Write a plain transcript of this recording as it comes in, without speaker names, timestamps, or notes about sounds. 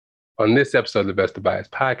On this episode of the Best of Bias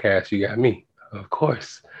Podcast, you got me, of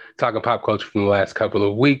course, talking pop culture from the last couple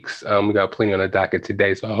of weeks. We got plenty on the docket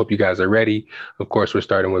today, so I hope you guys are ready. Of course, we're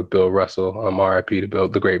starting with Bill Russell, RIP to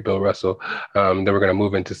the great Bill Russell. Then we're going to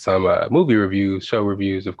move into some movie reviews, show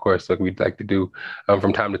reviews, of course, like we'd like to do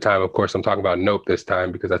from time to time. Of course, I'm talking about Nope this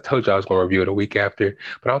time because I told you I was going to review it a week after,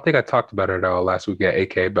 but I don't think I talked about it at all last week at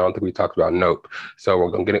AK, but I don't think we talked about Nope. So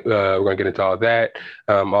we're going to get into all that.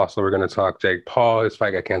 Also, we're going to talk Jake Paul. His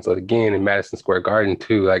fight got canceled again in Madison Square Garden,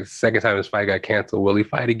 too. Like, the second time his fight got canceled. Will he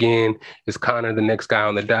fight again? Is Conor the next guy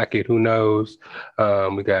on the docket? Who knows?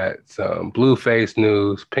 We got some Blueface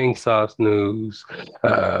news, Pink Sauce news,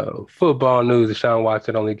 football news. Deshaun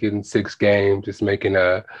Watson only getting 6 games. It's making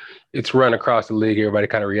its run across the league. Everybody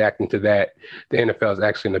kind of reacting to that. The NFL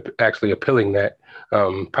is actually appealing that.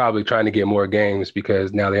 Probably trying to get more games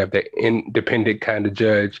because now they have the independent kind of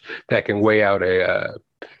judge that can weigh out a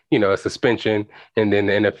suspension, and then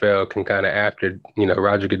the NFL can kind of, after,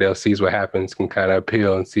 Roger Goodell sees what happens, can kind of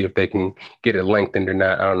appeal and see if they can get it lengthened or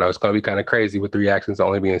not. I don't know. It's going to be kind of crazy with the reactions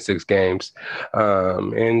only being 6 games.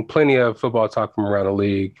 And plenty of football talk from around the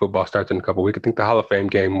league. Football starts in a couple of weeks. I think the Hall of Fame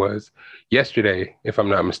game was yesterday, if I'm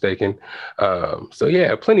not mistaken. So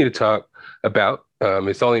yeah, plenty to talk about.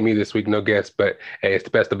 It's only me this week, no guests, but hey, it's the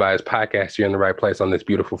Best of Bias Podcast. You're in the right place on this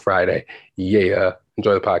beautiful Friday. Yeah,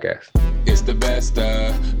 enjoy the podcast. It's the best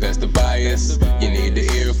of bias. You need the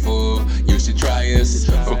earful, you should try us.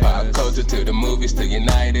 From pop culture to the movies to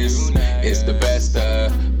unite us. It's the best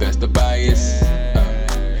of bias.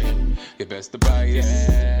 The best of bias.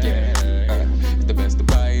 Yeah, it's the best of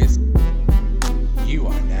bias. You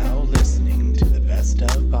are now listening to the Best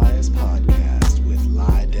of Bias Podcast with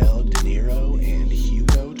Lydell Dinero and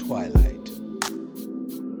Hugo Twilight.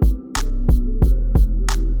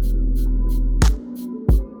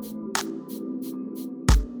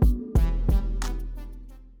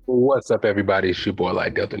 What's up, everybody? It's your boy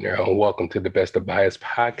Lydell Dinero, and welcome to the Best of Bias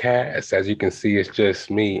Podcast. As you can see, it's just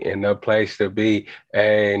me and no place to be.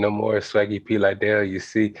 Hey, no more Swaggy P Lydell, you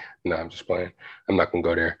see? No, I'm just playing. I'm not going to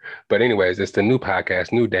go there. But anyways, it's the new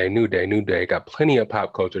podcast, new day. Got plenty of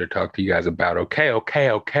pop culture to talk to you guys about.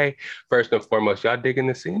 Okay. First and foremost, y'all digging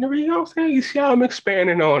the scenery? You know what I'm saying? You see how I'm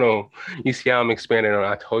expanding on them.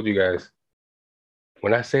 I told you guys,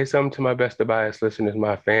 when I say something to my Best of Bias listeners,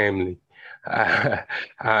 my family,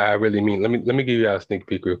 I really mean. Let me give you all a sneak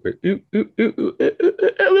peek real quick.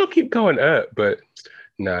 We'll keep going up, but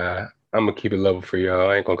nah, I'm gonna keep it level for y'all.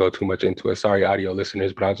 I ain't gonna go too much into it. Sorry, audio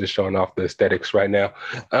listeners, but I was just showing off the aesthetics right now.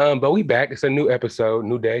 But we back. It's a new episode,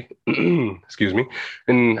 new day. Excuse me.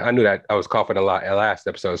 And I knew that I was coughing a lot at last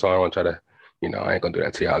episode, so I don't want to try to. I ain't gonna do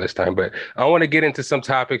that to y'all this time, but I want to get into some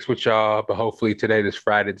topics with y'all. But hopefully today, this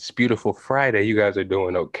beautiful Friday, you guys are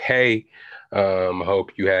doing okay.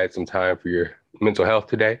 Hope you had some time for your mental health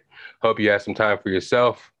today. Hope you had some time for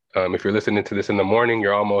yourself. If you're listening to this in the morning,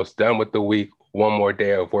 you're almost done with the week. One more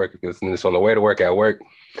day of work. If you're listening to this on the way to work, at work.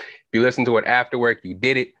 If you listen to it after work, you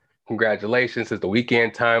did it. Congratulations. It's the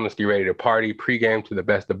weekend time. Let's get ready to party. Pre-game to the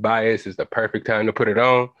Best of Bias is the perfect time to put it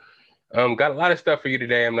on. Got a lot of stuff for you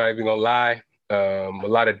today. I'm not even going to lie. A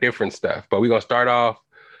lot of different stuff. But we're going to start off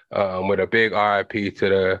with a big RIP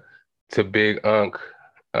to Big Unc.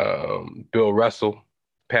 Bill Russell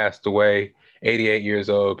passed away, 88 years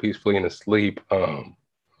old, peacefully in his sleep.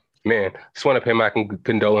 Man, just want to pay my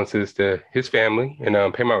condolences to his family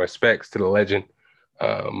and pay my respects to the legend.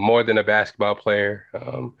 More than a basketball player,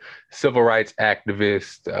 civil rights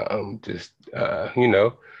activist,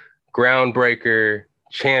 groundbreaker,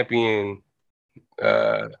 champion,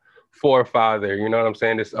 forefather. You know what I'm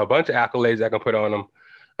saying? There's a bunch of accolades I can put on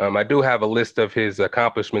him. I do have a list of his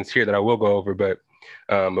accomplishments here that I will go over, but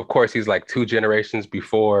of course, he's like 2 generations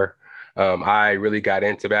before I really got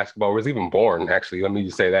into basketball. I was even born, actually. Let me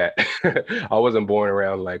just say that. I wasn't born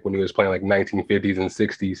around like when he was playing like 1950s and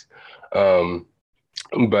 60s.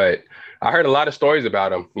 But I heard a lot of stories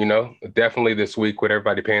about him, definitely this week with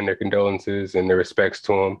everybody paying their condolences and their respects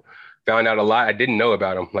to him. Found out a lot I didn't know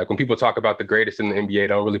about him. Like when people talk about the greatest in the NBA,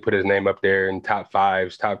 don't really put his name up there in top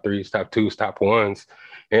 5s, top 3s, top 2s, top 1s.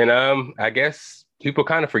 And I guess people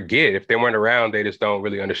kind of forget. If they weren't around, they just don't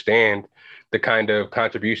really understand the kind of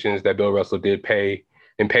contributions that Bill Russell did pay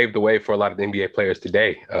and paved the way for a lot of the NBA players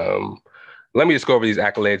today. Let me just go over these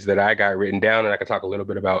accolades that I got written down, and I can talk a little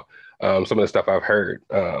bit about some of the stuff I've heard.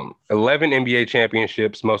 11 NBA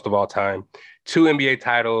championships, most of all time, 2 NBA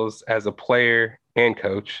titles as a player and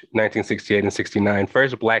coach, 1968 and 69.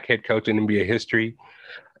 First Black head coach in NBA history.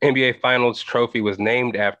 NBA Finals trophy was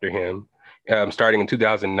named after him, starting in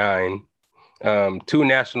 2009. 2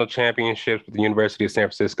 national championships with the University of San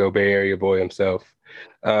Francisco, Bay Area boy himself.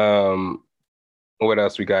 What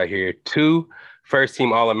else we got here? 2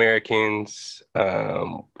 first-team All-Americans.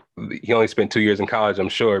 He only spent 2 years in college, I'm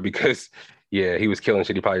sure, because yeah, he was killing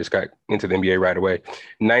shit. He probably just got into the NBA right away.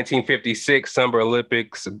 1956 Summer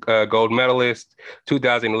Olympics gold medalist.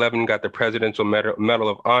 2011 got the Presidential Medal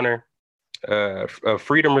of Honor. A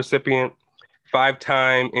Freedom recipient.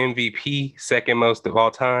 5-time MVP, second most of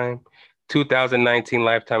all time. 2019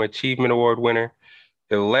 Lifetime Achievement Award winner.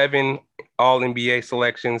 11 All-NBA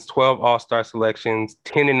selections, 12 All-Star selections,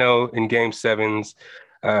 10-0 in Game 7s,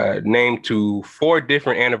 named to 4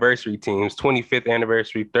 different anniversary teams, 25th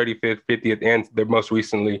anniversary, 35th, 50th, and the most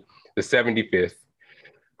recently, the 75th.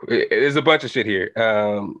 There's a bunch of shit here.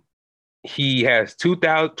 He has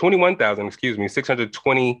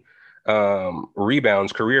 620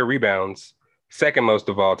 rebounds, career rebounds, second most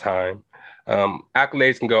of all time.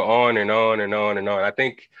 Accolades can go on and on and on and on. I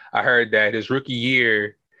think I heard that his rookie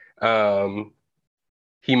year,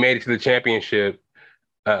 he made it to the championship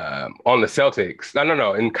on the Celtics.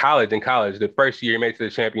 No, in college, the first year he made it to the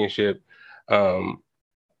championship or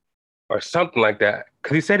something like that.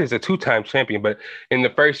 Because he said he's a 2-time champion, but in the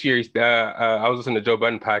first year, I was listening to Joe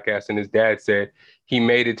Budden podcast, and his dad said he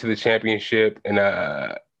made it to the championship, and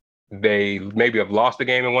they maybe have lost the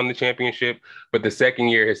game and won the championship. But the second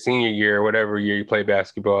year, his senior year, or whatever year he played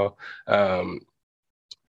basketball,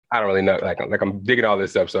 I don't really know. Like I'm digging all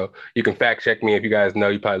this up. So you can fact check me if you guys know.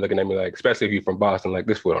 You're probably looking at me like, especially if you're from Boston, like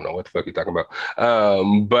this fool don't know what the fuck you're talking about.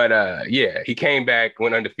 Yeah, he came back,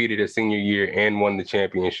 went undefeated his senior year and won the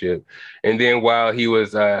championship. And then while he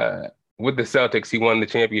was with the Celtics, he won the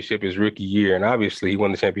championship his rookie year. And obviously he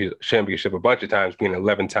won the championship a bunch of times, being an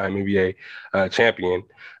 11-time NBA champion.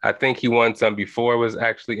 I think he won some before it was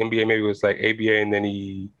actually NBA, maybe it was like ABA, and then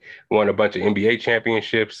he won a bunch of NBA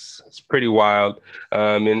championships. It's pretty wild.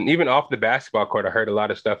 And even off the basketball court, I heard a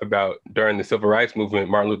lot of stuff about during the Civil Rights Movement,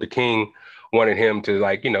 Martin Luther King wanted him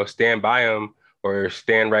to stand by him or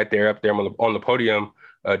stand right there up there on the podium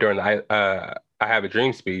during the I Have a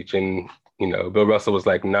Dream speech. And Bill Russell was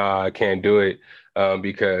like, nah, I can't do it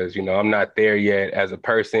because, I'm not there yet as a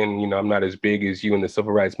person. I'm not as big as you in the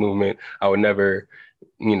civil rights movement. I would never,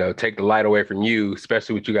 take the light away from you,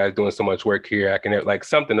 especially with you guys doing so much work here. I can like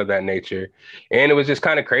something of that nature. And it was just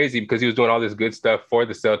kind of crazy because he was doing all this good stuff for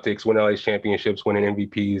the Celtics, winning all these championships, winning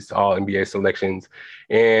MVPs, all NBA selections.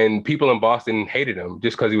 And people in Boston hated him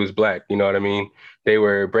just because he was black. You know what I mean? They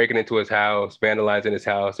were breaking into his house, vandalizing his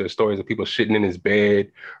house. There's stories of people shitting in his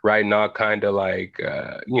bed, writing all kind of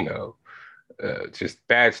just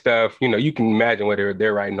bad stuff. You can imagine what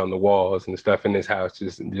they're writing on the walls and stuff in this house.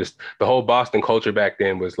 Just the whole Boston culture back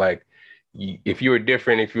then was like, if you were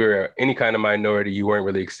different, if you were any kind of minority, you weren't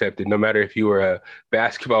really accepted. No matter if you were a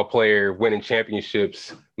basketball player winning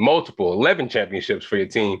championships, multiple 11 championships for your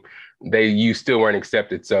team, you still weren't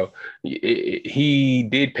accepted. So he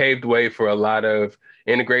did pave the way for a lot of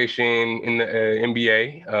integration in the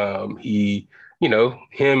NBA.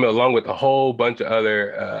 Him along with a whole bunch of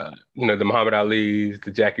other, the Muhammad Ali's, the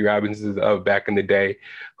Jackie Robinsons of back in the day,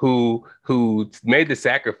 who made the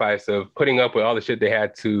sacrifice of putting up with all the shit they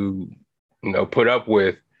had to, put up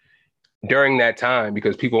with during that time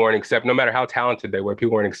because people weren't accepting, no matter how talented they were,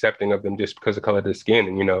 people weren't accepting of them just because of color of their skin.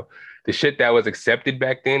 And, the shit that was accepted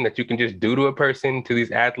back then that you can just do to a person, to these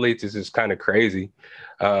athletes, is just kind of crazy.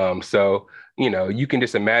 So, you can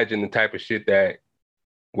just imagine the type of shit that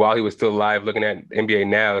while he was still alive, looking at NBA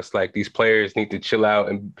now, it's like these players need to chill out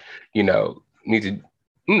and, need to,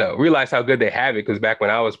 realize how good they have it. Because back when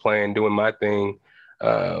I was playing, doing my thing,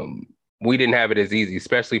 we didn't have it as easy,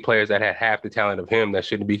 especially players that had half the talent of him that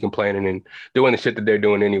shouldn't be complaining and doing the shit that they're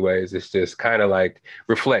doing anyways. It's just kind of like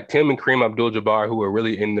reflect him and Kareem Abdul-Jabbar, who were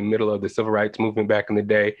really in the middle of the civil rights movement back in the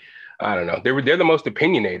day. I don't know. They're the most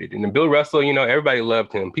opinionated. And then Bill Russell, everybody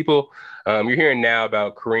loved him. People, you're hearing now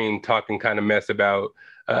about Kareem talking kind of mess about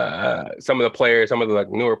some of the players, some of the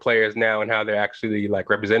newer players now, and how they're actually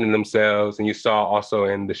representing themselves. And you saw also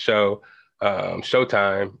in the show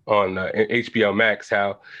Showtime on HBO Max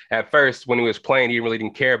how at first when he was playing, he really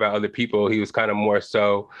didn't care about other people. He was kind of more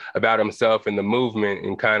so about himself and the movement,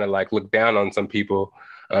 and kind of looked down on some people.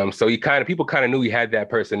 So people kind of knew he had that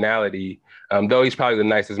personality. Though he's probably the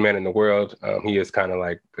nicest man in the world, he is kind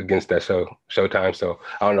of against that Showtime. So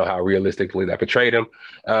I don't know how realistically that portrayed him.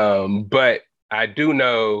 But I do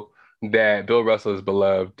know that Bill Russell is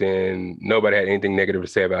beloved and nobody had anything negative to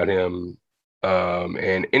say about him.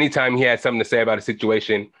 And anytime he had something to say about a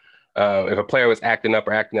situation, if a player was acting up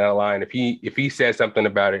or acting out of line, if he said something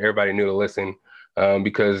about it, everybody knew to listen,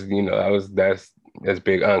 because that's as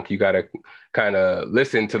Big Unc. You got to kind of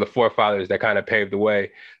listen to the forefathers that kind of paved the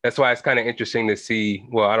way. That's why it's kind of interesting to see.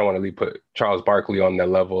 Well, I don't want to put Charles Barkley on that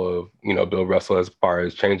level of, Bill Russell as far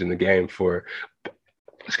as changing the game for,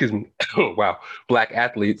 excuse me, wow, Black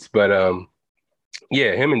athletes. But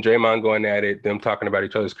yeah, him and Draymond going at it, them talking about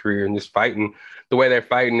each other's career and just fighting the way they're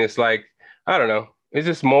fighting. It's like, I don't know. It's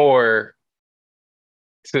just more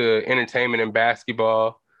to entertainment and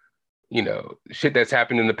basketball, shit that's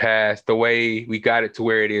happened in the past, the way we got it to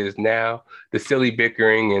where it is now, the silly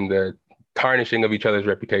bickering and the tarnishing of each other's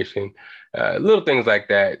reputation, little things like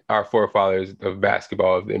that. Our forefathers of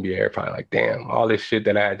basketball of the NBA are probably like, damn, all this shit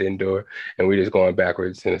that I had to endure, and we're just going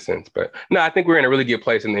backwards in a sense. But no, I think we're in a really good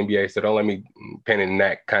place in the NBA, so don't let me paint it in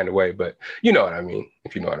that kind of way. But you know what I mean,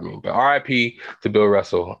 if you know what I mean. But RIP to Bill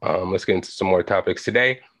Russell. Let's get into some more topics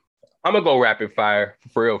today. I'm gonna go rapid fire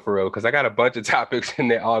for real, because I got a bunch of topics and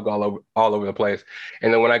they all go all over the place.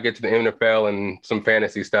 And then when I get to the NFL and some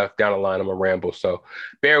fantasy stuff down the line, I'm gonna ramble. So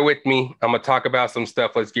bear with me. I'm gonna talk about some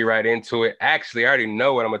stuff. Let's get right into it. Actually, I already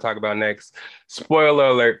know what I'm gonna talk about next. Spoiler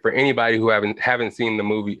alert for anybody who hasn't seen the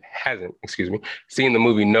movie, seen the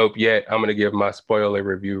movie Nope yet. I'm gonna give my spoiler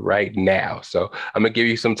review right now. So I'm gonna give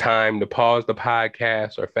you some time to pause the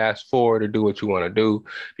podcast or fast forward or do what you want to do,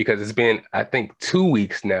 because it's been, I think, 2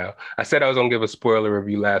 weeks now. I said I was going to give a spoiler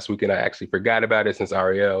review last week, and I actually forgot about it since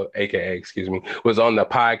Ariel, was on the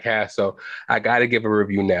podcast. So I got to give a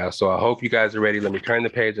review now. So I hope you guys are ready. Let me turn the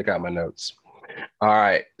page. I got my notes. All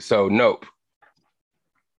right. So Nope.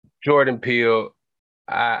 Jordan Peele.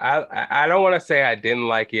 I don't want to say I didn't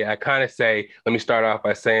like it. I kind of say, let me start off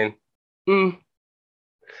by saying,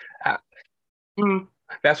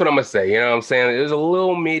 that's what I'm gonna say. You know what I'm saying? It was a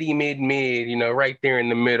little mid, right there in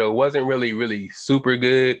the middle. It wasn't really super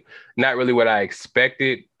good. Not really what I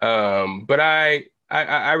expected. But I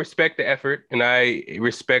respect the effort, and I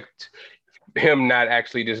respect him not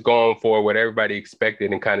actually just going for what everybody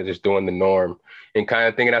expected and kind of just doing the norm and kind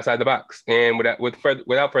of thinking outside the box. And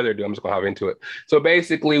without further ado, I'm just gonna hop into it. So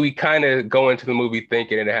basically, we kind of go into the movie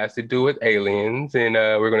thinking it has to do with aliens, and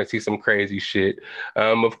we're gonna see some crazy shit.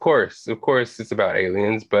 Of course, it's about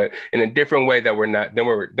aliens, but in a different way that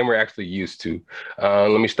we're actually used to.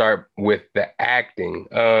 Let me start with the acting.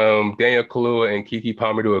 Daniel Kaluuya and Keke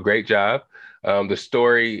Palmer do a great job. The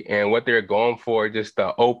story and what they're going for, just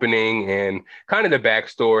the opening and kind of the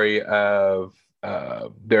backstory of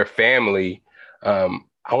their family.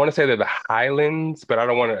 I want to say they're the Highlands, but I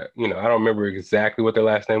don't want to, I don't remember exactly what their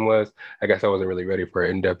last name was. I guess I wasn't really ready for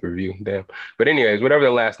an in-depth review. Damn. But anyways, whatever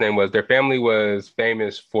their last name was, their family was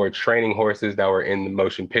famous for training horses that were in the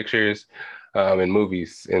motion pictures and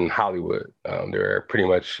movies in Hollywood. They're pretty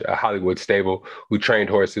much a Hollywood stable who trained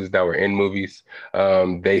horses that were in movies.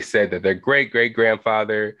 They said that their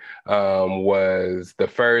great-great-grandfather was the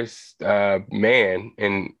first man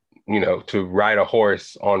to ride a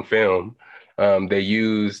horse on film. They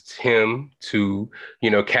used him to,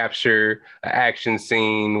 capture an action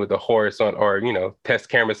scene with a horse on, or, test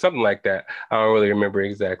cameras, something like that. I don't really remember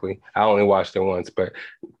exactly. I only watched it once, but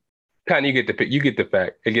kind of you get the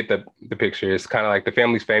fact, you get the picture. It's kind of like the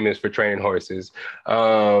family's famous for training horses.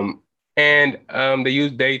 They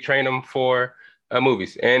train them for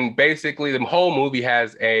movies. And basically the whole movie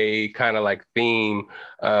has a kind of like theme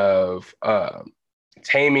of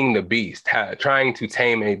taming the beast, trying to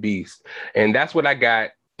tame a beast. And that's what I got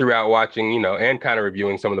throughout watching, and kind of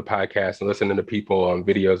reviewing some of the podcasts and listening to people on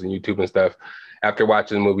videos and YouTube and stuff after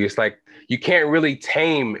watching the movie. It's like, you can't really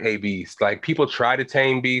tame a beast. Like, people try to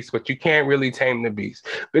tame beasts, but you can't really tame the beast.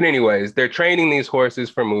 But anyways, they're training these horses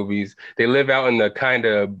for movies. They live out in the kind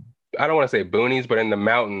of, I don't want to say boonies, but in the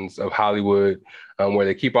mountains of Hollywood, where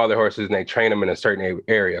they keep all their horses and they train them in a certain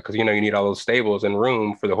area. Because, you need all those stables and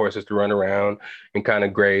room for the horses to run around and kind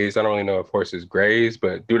of graze. I don't really know if horses graze,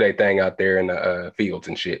 but do they thing out there in the fields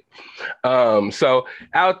and shit. So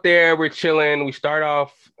out there, we're chilling. We start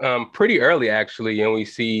off pretty early, actually, and we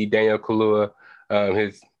see Daniel Kaluuya,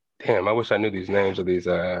 I wish I knew these names of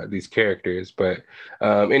these characters. But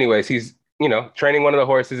anyways, he's, training one of the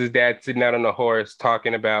horses. His dad sitting out on the horse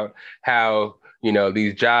talking about how,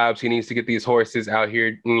 these jobs, he needs to get these horses out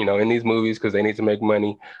here, in these movies because they need to make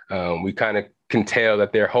money. We kind of can tell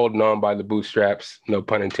that they're holding on by the bootstraps, no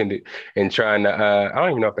pun intended, and trying to, I don't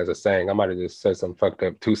even know if that's a saying. I might have just said some fucked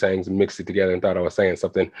up two sayings and mixed it together and thought I was saying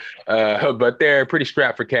something. But they're pretty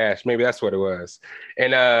strapped for cash. Maybe that's what it was.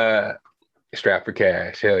 And strapped for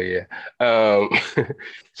cash, hell yeah.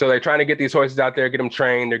 So they're trying to get these horses out there, get them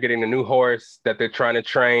trained. They're getting a new horse that they're trying to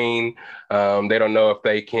train. They don't know if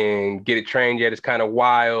they can get it trained yet. It's kind of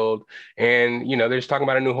wild. And, you know, they're just talking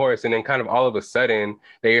about a new horse. And then kind of all of a sudden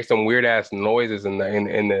they hear some weird ass noises in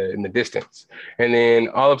the distance. And then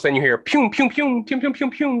all of a sudden you hear pew, pew, pew, pew, pew, pew,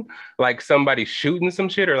 pew, like somebody shooting some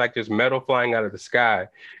shit or like just metal flying out of the sky.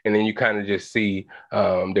 And then you kind of just see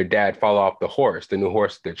their dad fall off the horse, the new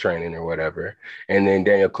horse they're training or whatever. And then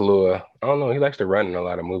Daniel Kaluuya, I don't know, he likes to run in a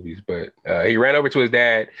lot of movies, but he ran over to his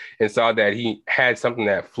dad and saw that he had something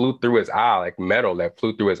that flew through his eye, like metal that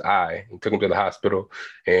flew through his eye, and took him to the hospital.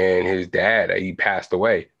 And his dad, he passed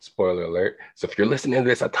away. Spoiler alert. So if you're listening to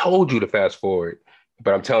this, I told you to fast forward,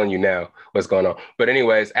 but I'm telling you now what's going on. But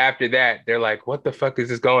anyways, after that, they're like, what the fuck is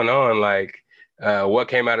this going on? Like, what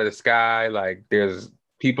came out of the sky? Like, there's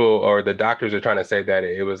people, or the doctors are trying to say that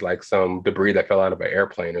it was like some debris that fell out of an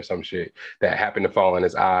airplane or some shit that happened to fall in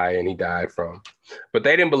his eye and he died from. But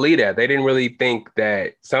they didn't believe that. They didn't really think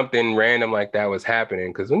that something random like that was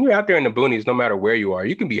happening. Because when you're out there in the boonies, no matter where you are,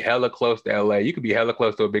 you can be hella close to LA, you could be hella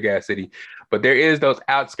close to a big ass city, but there is those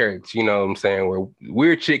outskirts, you know what I'm saying, where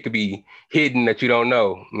weird shit could be hidden that you don't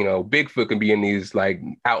know. You know, Bigfoot can be in these like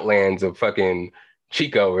outlands of fucking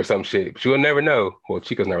Chico or some shit, but you'll never know. Well,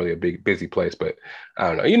 Chico's not really a big busy place, but I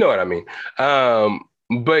don't know. You know what I mean?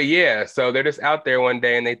 But yeah, so they're just out there one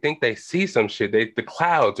day and they think they see some shit. The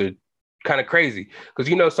clouds are kind of crazy because,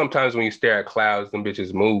 you know, sometimes when you stare at clouds, them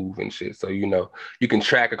bitches move and shit. So, you know, you can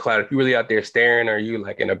track a cloud. If you're really out there staring, or you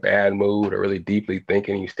like in a bad mood or really deeply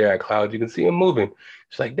thinking, you stare at clouds, you can see them moving.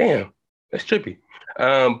 It's like, damn, that's trippy.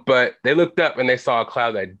 But they looked up and they saw a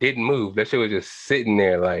cloud that didn't move. That shit was just sitting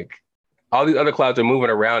there. Like, all these other clouds are moving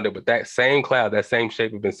around it, but that same cloud, that same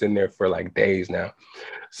shape, has been sitting there for like days now.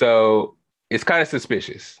 So it's kind of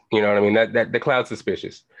suspicious. You know what I mean? That the cloud's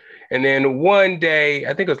suspicious. And then one day,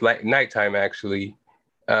 I think it was like nighttime actually,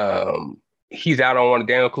 he's out on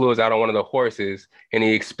Daniel Kaluuya's out on one of the horses, and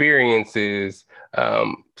he experiences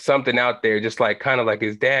something out there, just like kind of like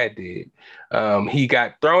his dad did. He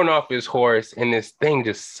got thrown off his horse, and this thing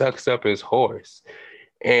just sucks up his horse.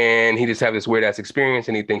 And he just have this weird ass experience,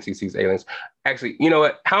 and he thinks he sees aliens. Actually, you know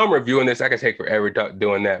what? How I'm reviewing this, I could take forever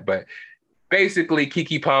doing that. But basically,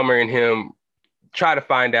 Keke Palmer and him try to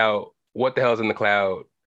find out what the hell's in the cloud.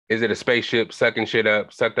 Is it a spaceship sucking shit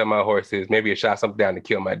up, sucked up my horses? Maybe it shot something down to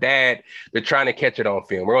kill my dad. They're trying to catch it on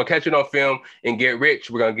film. We're going to catch it on film and get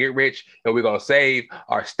rich. We're going to get rich, and we're going to save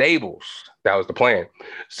our stables. That was the plan.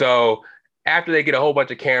 So after they get a whole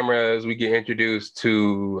bunch of cameras, we get introduced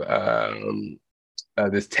to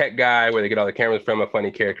this tech guy where they get all the cameras from, a funny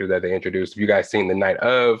character that they introduced. If you guys seen The Night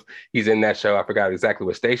Of, he's in that show. I forgot exactly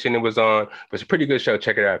what station it was on, but it's a pretty good show.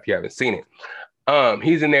 Check it out if you haven't seen it.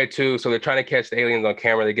 He's in there too. So they're trying to catch the aliens on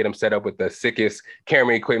camera. They get them set up with the sickest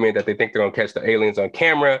camera equipment that they think they're going to catch the aliens on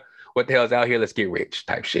camera. What the hell is out here? Let's get rich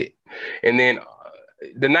type shit. And then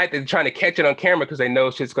the night they're trying to catch it on camera because they know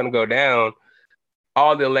shit's going to go down,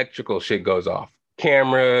 all the electrical shit goes off.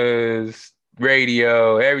 Cameras,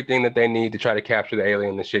 radio, everything that they need to try to capture the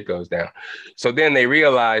alien, the shit goes down. So then they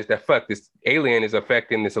realize that, fuck, this alien is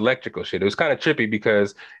affecting this electrical shit. It was kind of trippy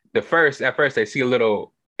because at first they see a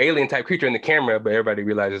little alien type creature in the camera, but everybody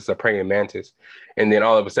realizes it's a praying mantis. And then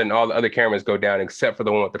all of a sudden, all the other cameras go down except for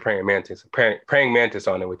the one with the praying mantis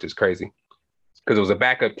on it, which is crazy because it was a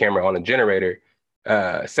backup camera on a generator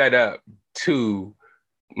set up to,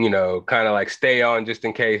 you know, kind of like stay on just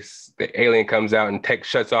in case the alien comes out and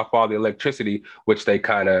shuts off all the electricity, which they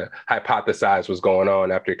kind of hypothesized was going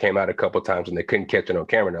on after it came out a couple of times and they couldn't catch it on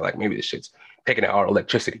camera. They're like, maybe this shit's taking out all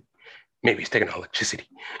electricity. Maybe it's taking all electricity.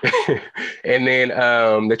 And then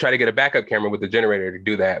they try to get a backup camera with the generator to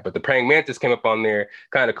do that. But the praying mantis came up on there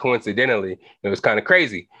kind of coincidentally. It was kind of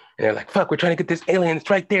crazy. And they're like, fuck, we're trying to get this alien. It's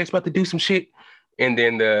right there. It's about to do some shit. And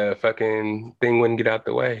then the fucking thing wouldn't get out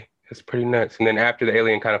the way. It's pretty nuts. And then after the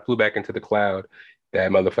alien kind of flew back into the cloud,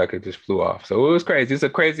 that motherfucker just flew off. So it was crazy. It's a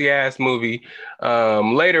crazy ass movie.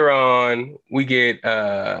 Later on, we get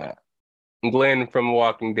Glenn from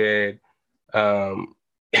Walking Dead.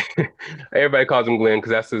 Everybody calls him Glenn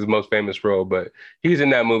because that's his most famous role, but he's in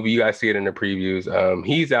that movie. You guys see it in the previews.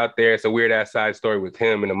 He's out there. It's a weird ass side story with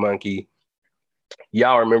him and a monkey.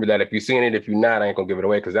 Y'all remember that. If you've seen it, if you're not, I ain't gonna give it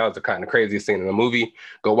away because that was the kind of craziest scene in the movie.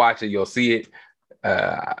 Go watch it, you'll see it.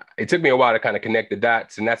 It took me a while to kind of connect the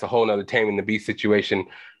dots, and that's a whole nother Taming the Beast situation.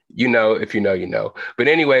 You know, if you know, you know. But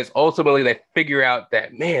anyways, ultimately they figure out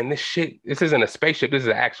that, man, this isn't a spaceship. This is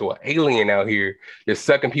an actual alien out here just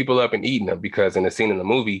sucking people up and eating them, because in the scene in the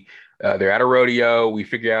movie, they're at a rodeo. We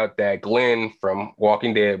figure out that Glenn from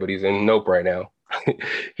Walking Dead, but he's in Nope right now.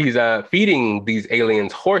 he's feeding these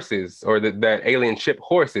aliens horses, or that alien ship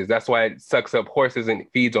horses. That's why it sucks up horses and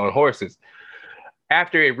feeds on horses.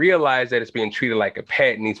 After it realized that it's being treated like a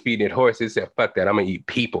pet and he's feeding it horses, it said, fuck that, I'm gonna eat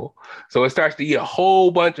people. So it starts to eat a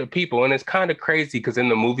whole bunch of people. And it's kind of crazy because in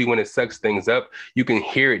the movie, when it sucks things up, you can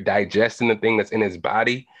hear it digesting the thing that's in his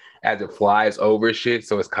body as it flies over shit.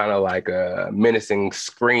 So it's kind of like a menacing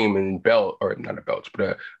scream and belt, or not a belch,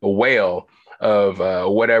 but a wail of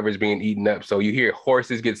whatever's being eaten up. So you hear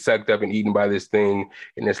horses get sucked up and eaten by this thing.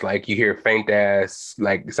 And it's like you hear faint ass,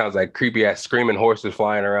 like it sounds like creepy ass screaming horses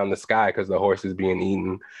flying around the sky because the horse is being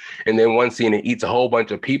eaten. And then one scene, it eats a whole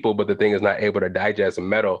bunch of people, but the thing is not able to digest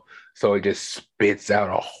metal. So it just spits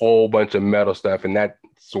out a whole bunch of metal stuff. And that's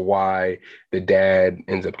why the dad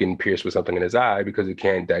ends up getting pierced with something in his eye, because he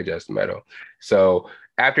can't digest metal. So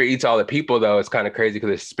after it eats all the people, though, it's kind of crazy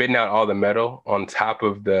because it's spitting out all the metal on top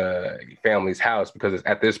of the family's house, because it's,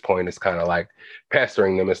 at this point, it's kind of like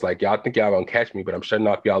pestering them. It's like, y'all think y'all gonna catch me, but I'm shutting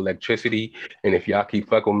off y'all electricity. And if y'all keep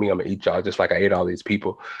fucking with me, I'm gonna eat y'all just like I ate all these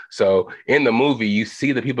people. So in the movie, you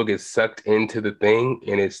see the people get sucked into the thing,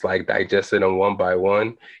 and it's like digested them one by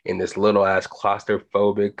one in this little ass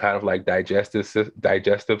claustrophobic kind of like digestive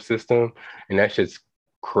system. And that shit's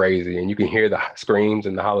crazy. And you can hear the screams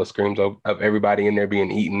and the hollow screams of everybody in there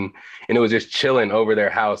being eaten. And it was just chilling over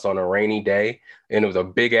their house on a rainy day. And it was a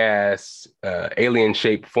big ass alien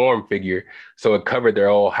shaped form figure. So it covered their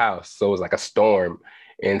whole house. So it was like a storm.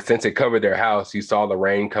 And since it covered their house, you saw the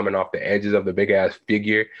rain coming off the edges of the big ass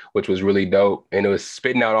figure, which was really dope. And it was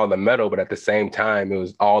spitting out all the metal, but at the same time, it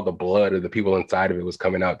was all the blood of the people inside of it was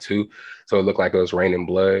coming out too. So it looked like it was raining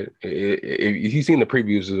blood. If you've seen the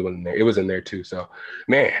previews, it was in there too. So,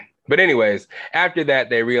 man. But anyways, after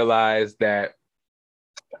that, they realized that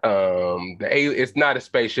it's not a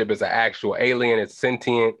spaceship, it's an actual alien. It's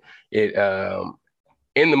sentient. It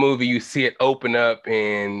in the movie, you see it open up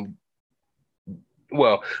and,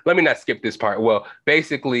 well, let me not skip this part. Well,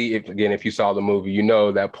 basically, if you saw the movie, you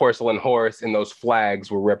know that porcelain horse and those flags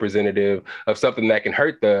were representative of something that can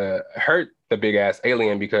hurt the big ass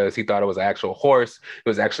alien, because he thought it was an actual horse. It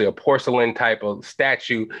was actually a porcelain type of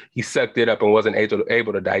statue. He sucked it up and wasn't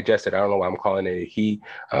able to digest it. I don't know why I'm calling it a he.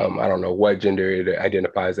 I don't know what gender it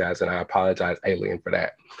identifies as, and I apologize, alien, for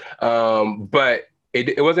that. But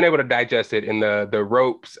it wasn't able to digest it, and the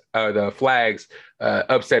ropes, the flags,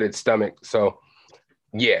 upset its stomach. So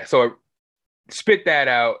yeah, so it spit that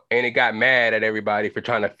out, and it got mad at everybody for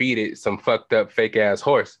trying to feed it some fucked up fake ass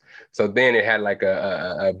horse. So then it had like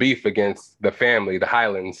a beef against the family, the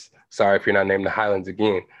Highlands. Sorry if you're not named the Highlands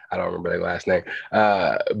again. I don't remember their last name.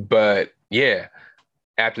 But yeah,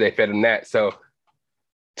 after they fed him that. So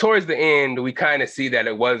towards the end, we kind of see that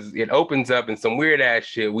it opens up in some weird ass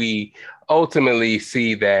shit. We ultimately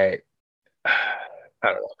see that I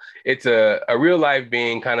don't know. It's a real life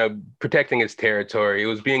being kind of protecting its territory. It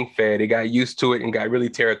was being fed. It got used to it and got really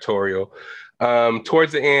territorial.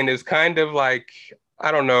 Towards the end, it's kind of like,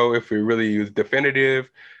 I don't know if it really was definitive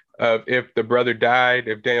of if the brother died,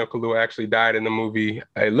 if Daniel Kaluuya actually died in the movie.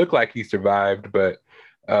 It looked like he survived, but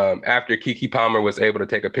after Keke Palmer was able to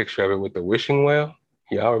take a picture of it with the wishing well,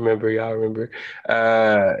 y'all remember,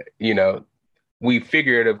 we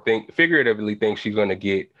figuratively think she's going to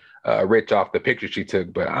get rich off the picture she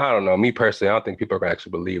took. But I don't know. Me personally, I don't think people are going to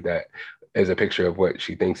actually believe that is a picture of what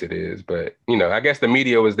she thinks it is. But, I guess the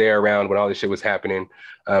media was there around when all this shit was happening,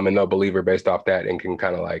 and they'll believe her based off that and can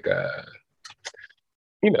kind of like,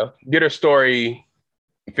 get her story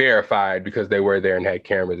verified because they were there and had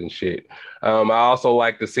cameras and shit. I also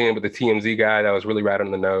like the scene with the TMZ guy. That was really right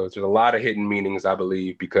on the nose. There's a lot of hidden meanings, I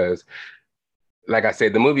believe, because like I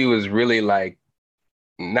said, the movie was really like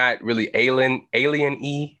not really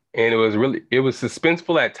alien-y, and it was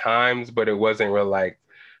suspenseful at times, but it wasn't real like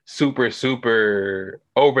super, super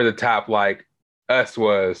over the top like Us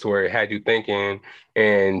was, where it had you thinking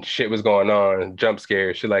and shit was going on, jump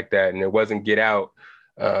scares, shit like that. And it wasn't Get Out,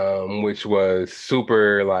 which was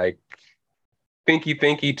super like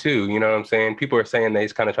thinky too. You know what I'm saying? People are saying that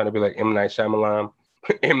he's kind of trying to be like M. Night Shyamalan,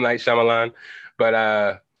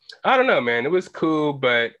 but I don't know, man. It was cool,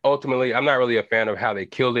 but ultimately, I'm not really a fan of how they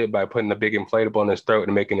killed it by putting the big inflatable in his throat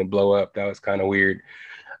and making it blow up. That was kind of weird.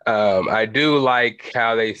 I do like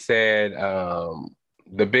how they said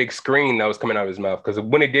the big screen that was coming out of his mouth, because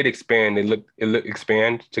when it did expand, it looked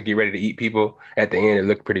expand to get ready to eat people. At the end, it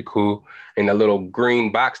looked pretty cool. And the little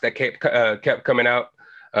green box that kept coming out.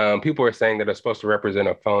 People are saying that it's supposed to represent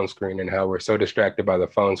a phone screen and how we're so distracted by the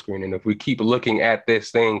phone screen. And if we keep looking at this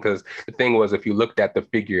thing, because the thing was, if you looked at the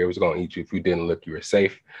figure, it was going to eat you. If you didn't look, you were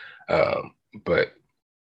safe. But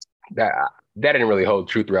that that didn't really hold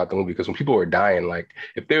true throughout the movie because when people were dying, like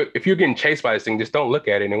if you're getting chased by this thing, just don't look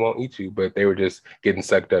at it and it won't eat you. But they were just getting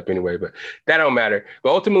sucked up anyway. But that don't matter.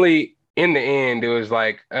 But ultimately, in the end, it was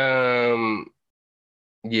like,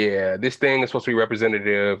 yeah, this thing is supposed to be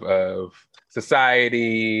representative of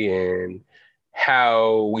society and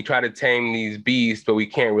how we try to tame these beasts, but we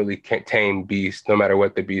can't tame beasts no matter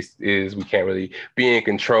what the beast is. We can't really be in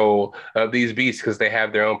control of these beasts because they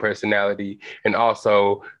have their own personality. And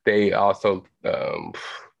also, they also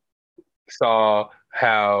saw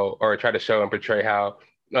how, or try to show and portray how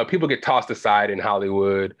people get tossed aside in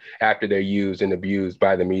Hollywood after they're used and abused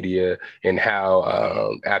by the media, and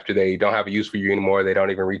how after they don't have a use for you anymore, they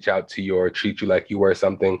don't even reach out to you or treat you like you were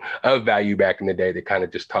something of value back in the day. They kind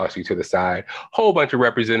of just toss you to the side. Whole bunch of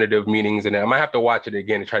representative meanings, and I might have to watch it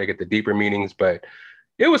again to try to get the deeper meanings, but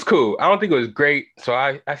it was cool. I don't think it was great, so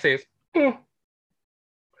I say it's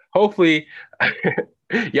hopefully.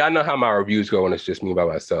 Y'all know how my reviews go when it's just me by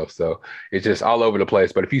myself. So it's just all over the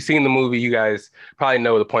place. But if you've seen the movie, you guys probably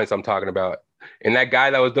know the points I'm talking about. And that guy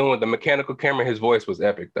that was doing with the mechanical camera, his voice was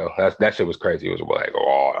epic, though. That shit was crazy. It was like,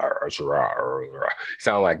 oh,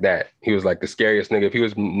 sound like that. He was like the scariest nigga. If he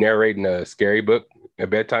was narrating a scary book, a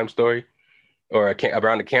bedtime story, or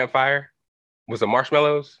around the campfire with some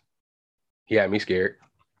marshmallows, he had me scared.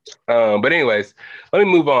 But anyways, let me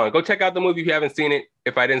move on. Go check out the movie if you haven't seen it.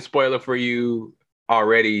 If I didn't spoil it for you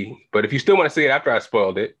already, but if you still want to see it after I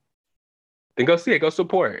spoiled it, then go see it. Go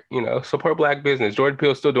support. Support Black business. Jordan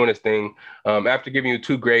Peele's still doing his thing. After giving you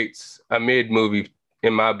two greats, a mid movie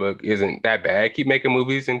in my book isn't that bad. Keep making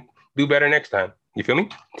movies and do better next time. You feel me?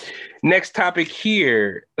 Next topic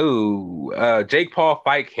here. Jake Paul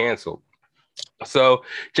fight canceled. So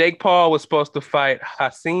Jake Paul was supposed to fight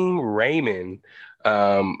Hasim Raymond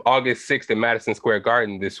August 6th at Madison Square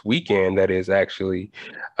Garden this weekend, that is actually.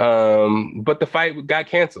 But the fight got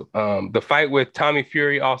canceled. The fight with Tommy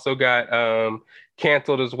Fury also got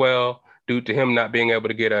canceled as well due to him not being able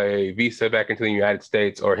to get a visa back into the United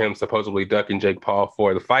States, or him supposedly ducking Jake Paul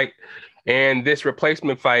for the fight. And this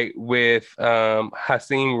replacement fight with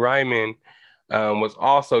Hasim Raymond was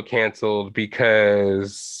also canceled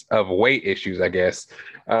because of weight issues, I guess.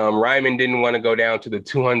 Ryman didn't want to go down to the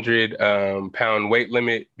 200 pound weight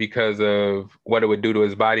limit because of what it would do to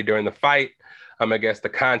his body during the fight. I guess the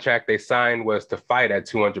contract they signed was to fight at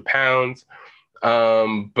 200 pounds.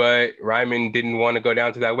 But Ryman didn't want to go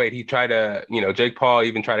down to that weight. He tried to, Jake Paul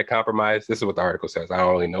even tried to compromise. This is what the article says. I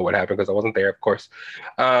don't really know what happened because I wasn't there, of course.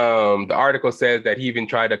 The article says that he even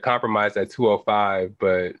tried to compromise at 205,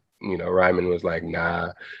 but Ryman was like,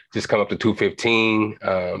 nah, just come up to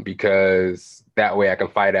 215 because that way I can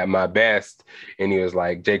fight at my best. And he was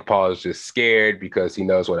like, Jake Paul is just scared because he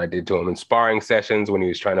knows what I did to him in sparring sessions when he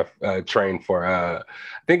was trying to train for, I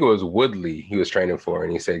think it was Woodley he was training for.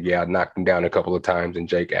 And he said, yeah, I knocked him down a couple of times. And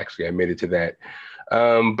Jake actually admitted to that.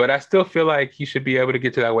 But I still feel like he should be able to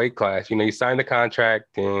get to that weight class. You signed the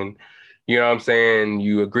contract and, you know what I'm saying?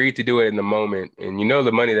 You agreed to do it in the moment and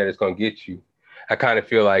the money that it's going to get you. I kind of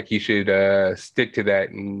feel like he should stick to that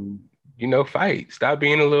and, fight. Stop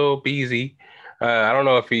being a little busy. I don't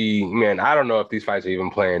know if these fights are even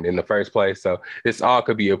planned in the first place. So this all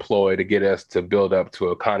could be a ploy to get us to build up to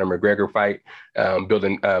a Conor McGregor fight,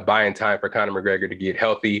 buying time for Conor McGregor to get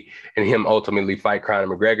healthy and him ultimately fight Conor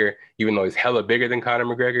McGregor, even though he's hella bigger than Conor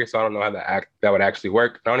McGregor. So I don't know how that would actually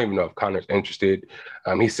work. I don't even know if Conor's interested.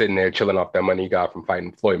 He's sitting there chilling off that money he got from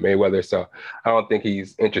fighting Floyd Mayweather. So I don't think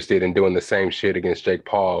he's interested in doing the same shit against Jake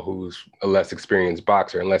Paul, who's a less experienced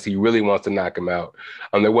boxer, unless he really wants to knock him out.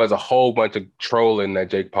 There was a whole bunch of trolling that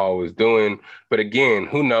Jake Paul was doing. But again,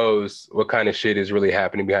 who knows what kind of shit is really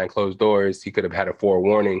happening behind closed doors. He could have had a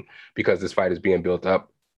forewarning because this fight is being built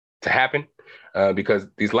up to happen. Because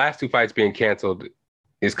these last two fights being canceled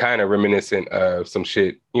is kind of reminiscent of some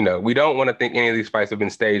shit. We don't want to think any of these fights have been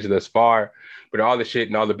staged thus far, but all the shit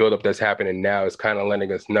and all the buildup that's happening now is kind of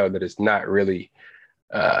letting us know that it's not really,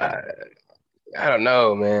 I don't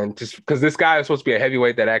know, man. Just because this guy is supposed to be a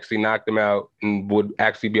heavyweight that actually knocked him out and would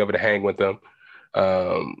actually be able to hang with him.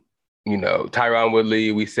 Tyron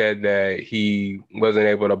Woodley, we said that he wasn't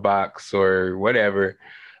able to box or whatever.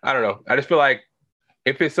 I don't know. I just feel like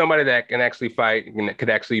if it's somebody that can actually fight and could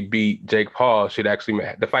actually beat Jake Paul,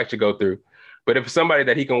 the fight should go through. But if it's somebody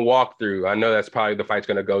that he can walk through, I know that's probably the fight's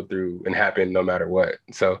going to go through and happen no matter what.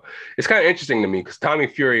 So it's kind of interesting to me because Tommy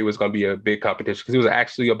Fury was going to be a big competition because he was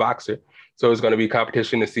actually a boxer. So it's going to be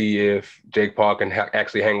competition to see if Jake Paul can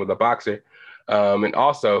actually hang with a boxer. And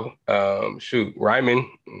also, Ryman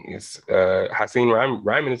is Hasim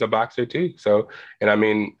Ryman is a boxer too. So, and I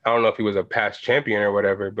mean, I don't know if he was a past champion or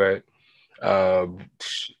whatever, but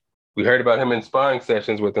we heard about him in sparring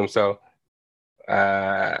sessions with him. So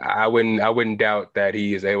I wouldn't doubt that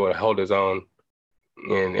he is able to hold his own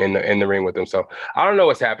in the ring with him. So I don't know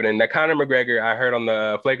what's happening. That Conor McGregor, I heard on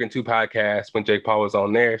the Flagrant 2 podcast when Jake Paul was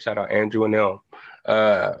on there. Shout out Andrew and them.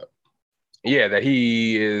 Uh, yeah, that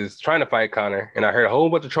he is trying to fight Conor, and I heard a whole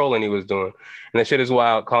bunch of trolling he was doing, and that shit is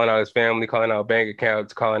wild. Calling out his family, calling out bank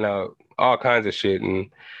accounts, calling out all kinds of shit, and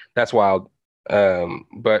that's wild.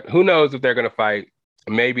 But who knows if they're gonna fight?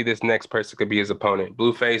 Maybe this next person could be his opponent.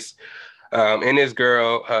 Blueface and his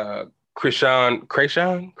girl, Krishan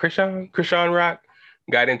Rock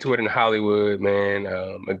got into it in Hollywood, man.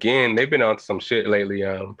 Again, they've been on some shit lately.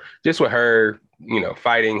 Just with her,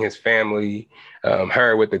 fighting his family,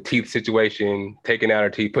 her with the teeth situation, taking out her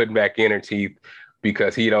teeth, putting back in her teeth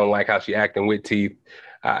because he don't like how she acting with teeth.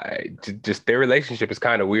 Just their relationship is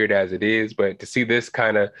kind of weird as it is, but to see this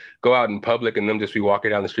kind of go out in public and them just be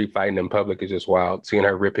walking down the street fighting in public is just wild. Seeing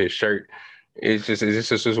her rip his shirt, it's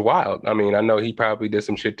just wild. I mean, I know he probably did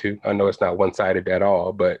some shit too. I know it's not one-sided at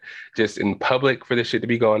all, but just in public for this shit to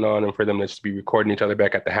be going on and for them to just be recording each other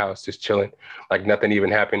back at the house, just chilling, like nothing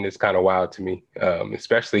even happened, is kind of wild to me.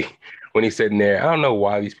 Especially when he's sitting there. I don't know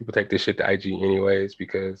why these people take this shit to IG anyways,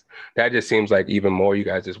 because that just seems like even more you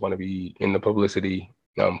guys just want to be in the publicity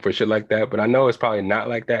for shit like that. But I know it's probably not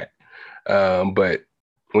like that. But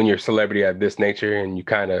when you're a celebrity of this nature and you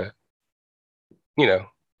kind of, you know,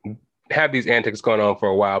 have these antics going on for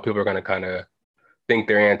a while, people are going to kind of think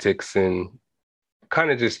they're antics and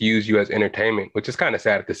kind of just use you as entertainment, which is kind of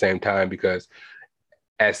sad at the same time, because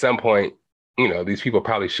at some point, these people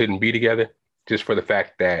probably shouldn't be together, just for the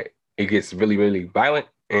fact that it gets really, really violent.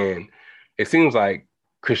 And it seems like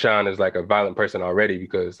Krishan is like a violent person already,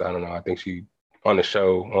 because I don't know, I think she on the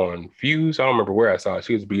show on Fuse, I don't remember where I saw it,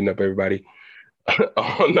 she was beating up everybody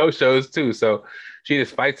on those shows too. So she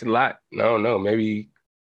just fights a lot. I don't know, maybe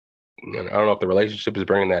I don't know if the relationship is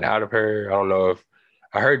bringing that out of her. I don't know if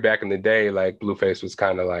I heard back in the day, like Blueface was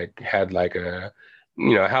kind of like had like a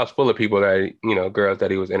house full of people that girls that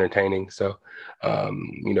he was entertaining. So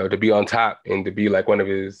to be on top and to be like one of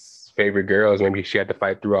his favorite girls, maybe she had to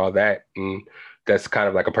fight through all that, and that's kind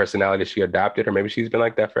of like a personality she adopted, or maybe she's been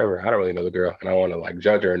like that forever. I don't really know the girl, and I don't want to like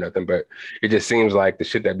judge her or nothing, but it just seems like the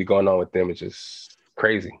shit that be going on with them is just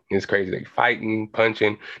crazy. It's crazy. They fighting,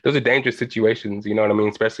 punching. Those are dangerous situations, you know what I mean?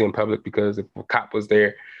 Especially in public, because if a cop was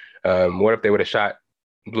there, what if they would have shot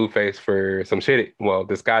Blueface for some shit? Well,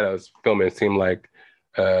 this guy that was filming, it seemed like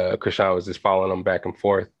Krishan was just following him back and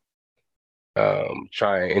forth,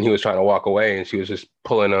 and he was trying to walk away, and she was just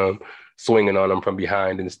pulling him, swinging on him from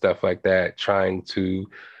behind and stuff like that, trying to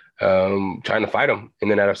fight him.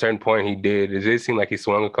 And then at a certain point, it did seem like he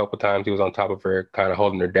swung a couple times. He was on top of her, kind of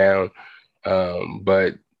holding her down.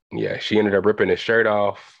 But yeah, she ended up ripping his shirt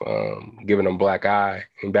off, giving him black eye.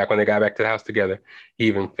 And back when they got back to the house together, he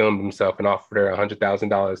even filmed himself and offered her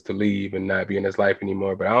 $100,000 to leave and not be in his life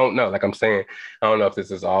anymore. But I don't know. Like I'm saying, I don't know if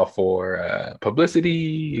this is all for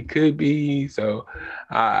publicity. It could be. So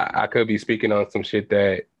I could be speaking on some shit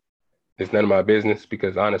that is none of my business,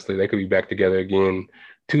 because honestly, they could be back together again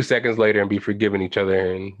 2 seconds later and be forgiving each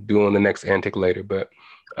other and doing the next antic later. But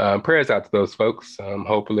prayers out to those folks.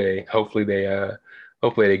 Hopefully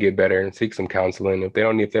they get better and seek some counseling. If they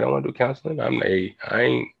don't want to do counseling, I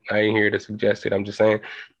ain't here to suggest it. I'm just saying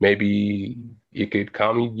maybe it could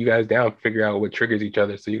calm you guys down, figure out what triggers each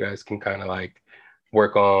other, so you guys can kind of like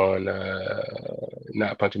work on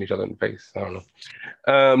not punching each other in the face. I don't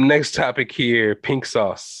know. Next topic here, pink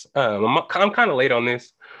sauce. I'm kind of late on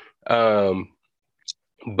this,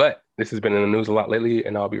 but this has been in the news a lot lately,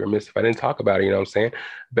 and I'll be remiss if I didn't talk about it. You know what I'm saying?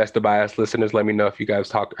 Best of Bias listeners, let me know if you guys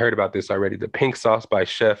heard about this already. The pink sauce by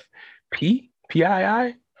Chef P. Pii.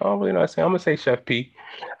 I don't really know what I'm saying. I'm gonna say Chef P,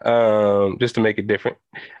 just to make it different.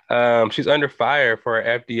 She's under fire for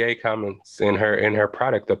her FDA comments in her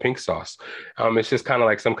product, the pink sauce. It's just kind of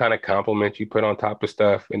like some kind of compliment you put on top of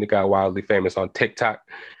stuff, and it got wildly famous on TikTok.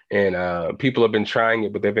 And people have been trying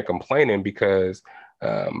it, but they've been complaining because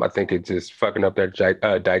I think it's just fucking up their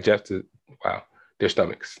digestive, their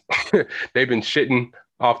stomachs. They've been shitting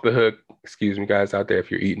off the hook. Excuse me, guys out there,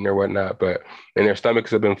 if you're eating or whatnot, and their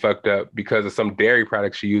stomachs have been fucked up because of some dairy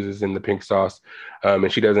product she uses in the pink sauce,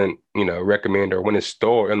 and she doesn't, recommend, or when it's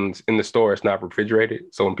stored in the store, it's not refrigerated.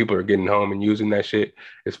 So when people are getting home and using that shit,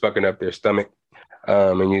 it's fucking up their stomach.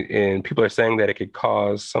 And people are saying that it could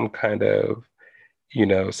cause some kind of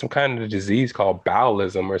disease called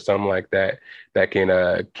bowelism or something like that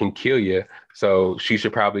can kill you. So she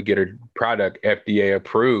should probably get her product FDA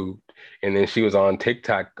approved. And then she was on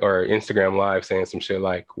TikTok or Instagram Live saying some shit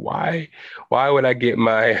like, why would I get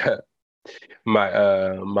my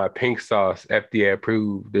my pink sauce FDA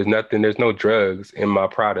approved? There's no drugs in my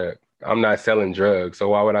product. I'm not selling drugs. So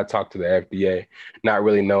why would I talk to the FDA? Not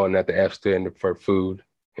really knowing that the F stood for food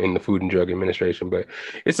in the Food and Drug Administration, but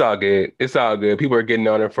it's all good. It's all good. People are getting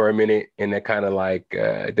on her for a minute, and that kind of like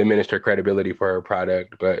diminished her credibility for her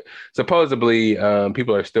product. But supposedly,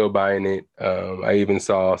 people are still buying it. I even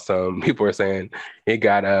saw some people are saying it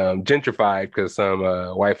got gentrified because some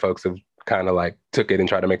white folks have kind of like took it and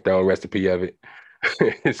tried to make their own recipe of it.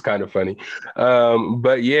 It's kind of funny.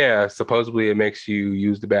 But yeah, supposedly it makes you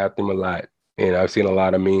use the bathroom a lot. And I've seen a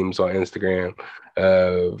lot of memes on Instagram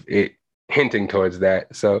of it hinting towards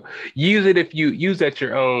that. So use it if you use at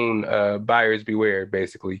your own buyers beware,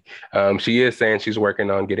 basically. She is saying she's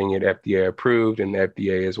working on getting it FDA approved, and the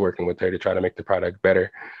FDA is working with her to try to make the product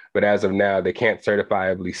better. But as of now, they can't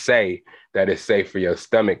certifiably say that it's safe for your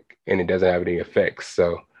stomach and it doesn't have any effects.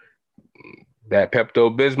 So that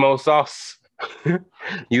Pepto-Bismol sauce,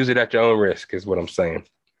 use it at your own risk is what I'm saying.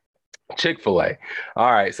 Chick-fil-A.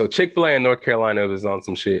 All right. So Chick-fil-A in North Carolina was on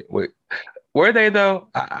some shit. Were they though?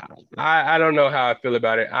 I don't know how I feel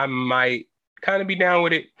about it. I might kind of be down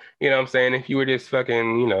with it. You know what I'm saying? If you were just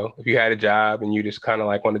fucking, if you had a job and you just kind of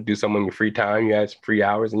like want to do something in your free time, you had some free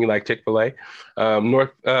hours and you like Chick-fil-A.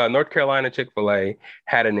 North Carolina Chick-fil-A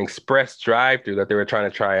had an express drive-through that they were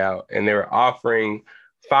trying to try out, and they were offering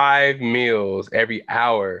 5 meals every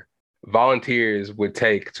hour volunteers would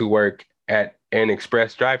take to work at an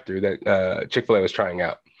express drive-through that Chick-fil-A was trying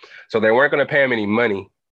out. So they weren't going to pay them any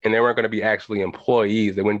money, and they weren't going to be actually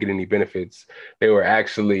employees. They wouldn't get any benefits. They were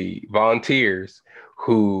actually volunteers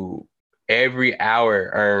who every hour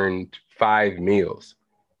earned 5 meals,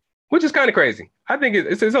 which is kind of crazy. I think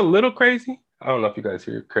it's a little crazy. I don't know if you guys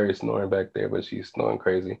hear Curry snoring back there, but she's snoring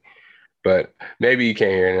crazy. But maybe you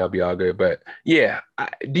can't hear it and it'll be all good. But yeah,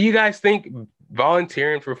 do you guys think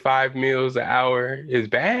volunteering for 5 meals an hour is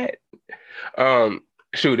bad?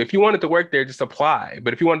 Shoot, if you wanted to work there, just apply.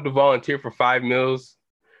 But if you wanted to volunteer for 5 meals,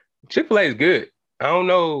 Chick-fil-A is good. I don't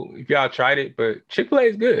know if y'all tried it, but Chick-fil-A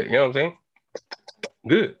is good. You know what I'm saying?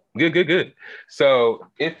 Good. So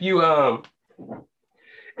if you want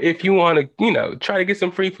to, try to get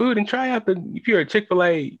some free food and try out if you're a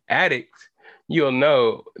Chick-fil-A addict, you'll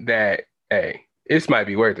know that, hey, this might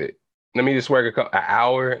be worth it. Let me just work an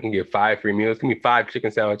hour and get 5 free meals. Give me 5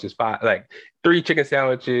 chicken sandwiches, 3 chicken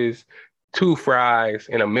sandwiches, 2 fries,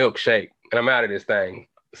 and a milkshake. And I'm out of this thing.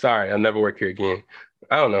 Sorry, I'll never work here again.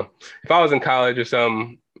 I don't know. If I was in college or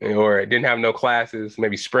something, or didn't have no classes,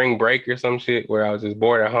 maybe spring break or some shit where I was just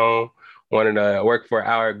bored at home, wanted to work for an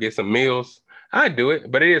hour, get some meals, I'd do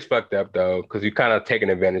it. But it is fucked up though, because you're kind of taking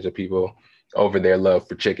advantage of people over their love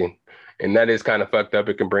for chicken. And that is kind of fucked up.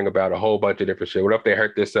 It can bring about a whole bunch of different shit. What if they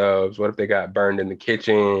hurt themselves? What if they got burned in the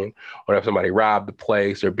kitchen? What if somebody robbed the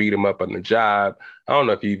place or beat them up on the job? I don't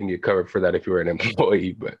know if you even get covered for that if you were an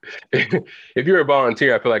employee, but if you're a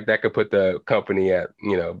volunteer, I feel like that could put the company at,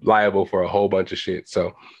 liable for a whole bunch of shit.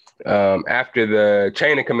 So after the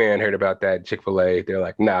chain of command heard about that Chick-fil-A, they're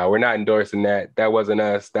like, nah, we're not endorsing that. That wasn't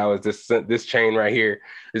us. That was this chain right here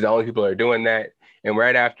is the only people that are doing that. And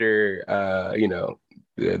right after,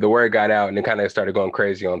 the word got out and it kind of started going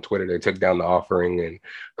crazy on Twitter. They took down the offering, and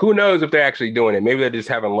who knows if they're actually doing it. Maybe they're just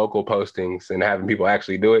having local postings and having people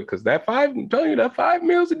actually do it, because I'm telling you, that 5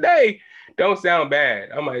 meals a day don't sound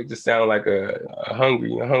bad. I might just sound like a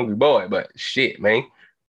hungry boy, but shit, man,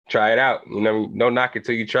 try it out. Don't knock it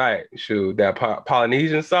till you try it. Shoot, that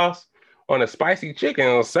Polynesian sauce on a spicy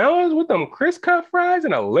chicken sandwich with them crisp cut fries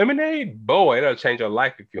and a lemonade, boy, it'll change your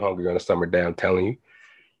life if you're hungry on a summer day, I'm telling you.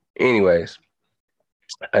 Anyways,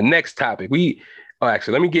 next topic.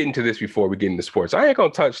 Actually, let me get into this before we get into sports. I ain't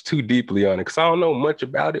gonna touch too deeply on it because I don't know much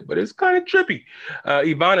about it, but it's kind of trippy.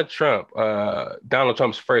 Ivana Trump, Donald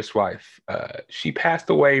Trump's first wife, she passed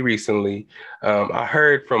away recently. I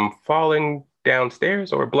heard from falling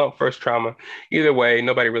downstairs or blunt force trauma. Either way,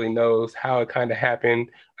 nobody really knows how it kind of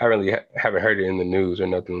happened. I really haven't heard it in the news or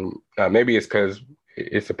nothing. Maybe it's because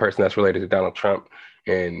it's a person that's related to Donald Trump,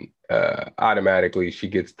 and automatically she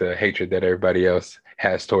gets the hatred that everybody else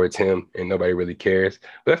has towards him, and nobody really cares.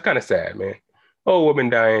 But that's kind of sad, man. Old woman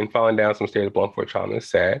dying, falling down some stairs, blunt force trauma is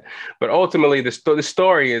sad. But ultimately, the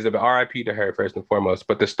story is about RIP to her first and foremost.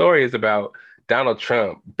 But the story is about Donald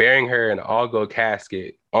Trump burying her in an all-gold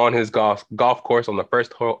casket on his golf course on the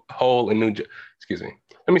first hole in New Jersey. Excuse me.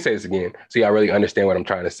 Let me say this again, so y'all really understand what I'm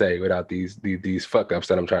trying to say without these fuck ups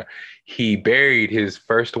that I'm trying. He buried his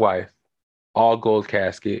first wife, all gold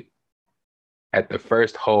casket, at the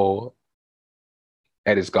first hole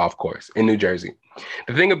at his golf course in New Jersey.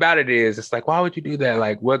 The thing about it is, it's like, why would you do that?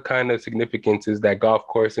 Like, what kind of significance is that golf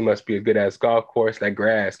course? It must be a good ass golf course. That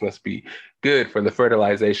grass must be good for the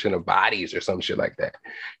fertilization of bodies or some shit like that.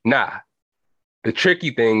 Nah, The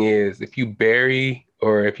tricky thing is if you bury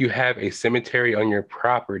or if you have a cemetery on your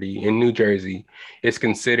property in New Jersey, it's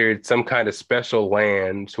considered some kind of special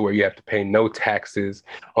land to where you have to pay no taxes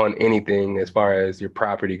on anything as far as your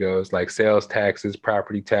property goes, like sales taxes,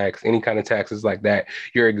 property tax, any kind of taxes like that.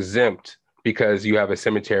 You're exempt because you have a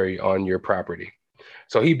cemetery on your property.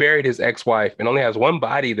 So he buried his ex-wife and only has one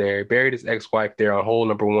body there, buried his ex-wife there on hole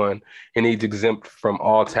number one, and he's exempt from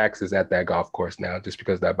all taxes at that golf course now just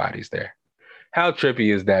because that body's there. How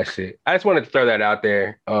trippy is that shit? I just wanted to throw that out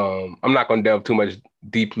there. I'm not gonna delve too much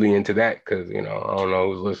deeply into that because I don't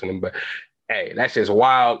know who's listening, but hey, that's just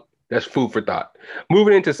wild. That's food for thought.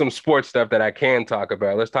 Moving into some sports stuff that I can talk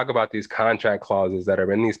about. Let's talk about these contract clauses that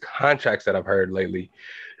are in these contracts that I've heard lately.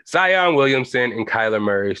 Zion Williamson and Kyler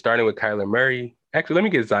Murray, starting with Kyler Murray. Actually, let me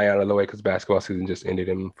get Zion out of the way because basketball season just ended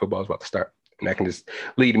and football is about to start. And that can just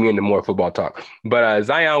lead me into more football talk. But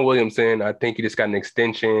Zion Williamson, I think he just got an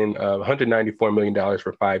extension of $194 million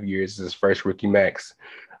for 5 years. This is his first rookie max.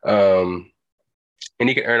 And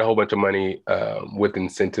he can earn a whole bunch of money with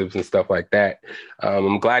incentives and stuff like that.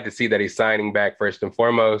 I'm glad to see that he's signing back first and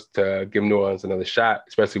foremost to give New Orleans another shot,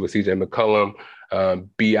 especially with CJ McCollum,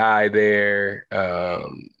 BI there.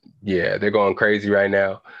 Yeah, they're going crazy right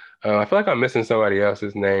now. I feel like I'm missing somebody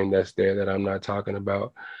else's name that's there that I'm not talking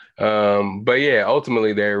about. But yeah,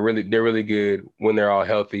 ultimately they're really good when they're all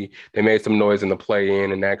healthy. They made some noise in the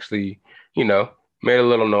play-in and actually, made a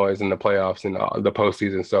little noise in the playoffs and the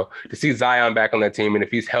postseason. So to see Zion back on that team, and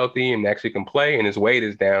if he's healthy and actually can play and his weight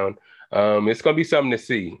is down, it's going to be something to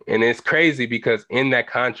see. And it's crazy because in that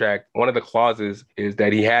contract, one of the clauses is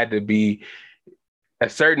that he had to be a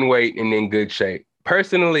certain weight and in good shape.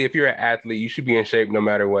 Personally, if you're an athlete, you should be in shape no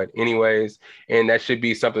matter what anyways. And that should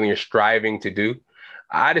be something you're striving to do.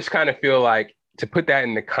 I just kind of feel like to put that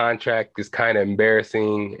in the contract is kind of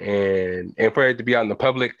embarrassing. And for it to be out in the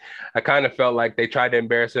public, I kind of felt like they tried to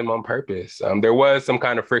embarrass him on purpose. There was some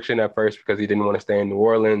kind of friction at first because he didn't want to stay in New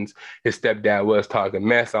Orleans. His stepdad was talking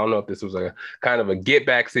mess. I don't know if this was a kind of a get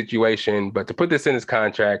back situation, but to put this in his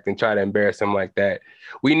contract and try to embarrass him like that,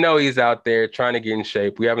 we know he's out there trying to get in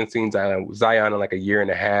shape. We haven't seen Zion in like a year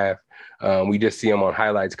and a half. We just see him on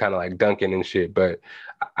highlights kind of like dunking and shit. But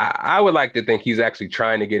I would like to think he's actually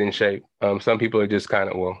trying to get in shape. Some people are just kind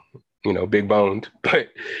of, big boned, and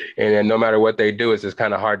then no matter what they do, it's just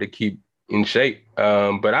kind of hard to keep in shape.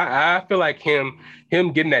 But I feel like him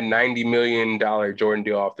getting that $90 million Jordan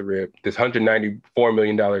deal off the rip, this $194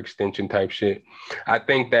 million extension type shit, I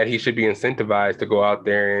think that he should be incentivized to go out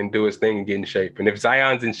there and do his thing and get in shape. And if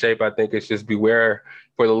Zion's in shape, I think it's just beware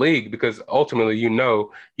for the league because ultimately,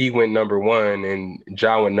 he went number one and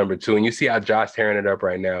Ja went number two. And you see how Ja's tearing it up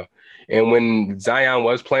right now. And when Zion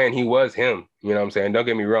was playing, he was him. You know what I'm saying? Don't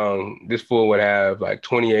get me wrong. This fool would have like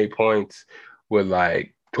 28 points with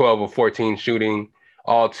like 12 or 14 shooting,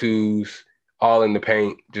 all twos, all in the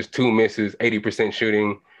paint, just 2 misses, 80%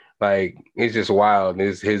 shooting. Like, it's just wild.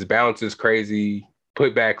 His bounce is crazy.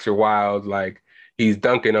 Putbacks are wild. Like, he's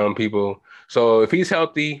dunking on people. So if he's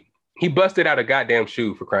healthy, he busted out a goddamn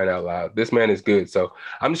shoe for crying out loud. This man is good. So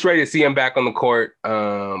I'm just ready to see him back on the court.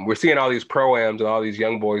 We're seeing all these pro-ams and all these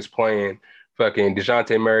young boys playing. Fucking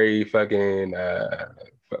DeJounte Murray, fucking,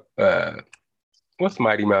 what's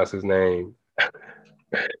Mighty Mouse's name?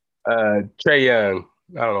 Trae Young.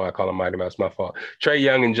 I don't know why I call him Mighty Mouse. My fault. Trae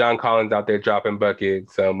Young and John Collins out there dropping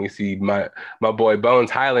buckets. We see my boy Bones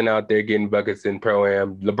Highland out there getting buckets in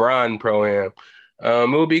Pro-Am. LeBron Pro-Am. It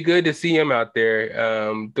will be good to see him out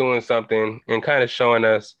there doing something and kind of showing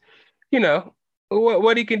us,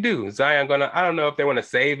 what he can do. Zion I don't know if they want to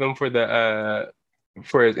save him for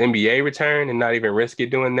his NBA return and not even risk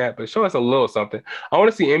it doing that, but show us a little something. I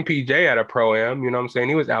want to see MPJ at a Pro-Am, you know what I'm saying?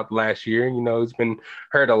 He was out last year, he's been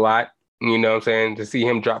hurt a lot, you know what I'm saying? To see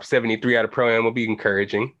him drop 73 at a Pro-Am will be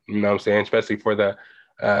encouraging, you know what I'm saying? Especially for the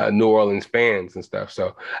New Orleans fans and stuff.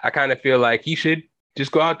 So I kind of feel like he should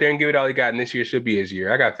just go out there and give it all he got, and this year should be his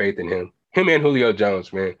year. I got faith in him. Him and Julio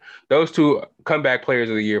Jones, man. Those two comeback players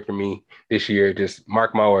of the year for me this year. Just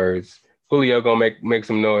mark my words. Julio gonna make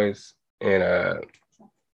some noise, and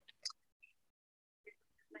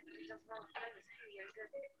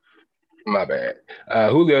my bad.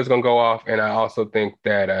 Julio's gonna go off, and I also think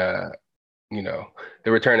that the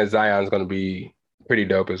return of Zion is gonna be pretty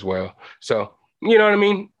dope as well. So you know what I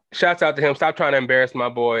mean? Shouts out to him. Stop trying to embarrass my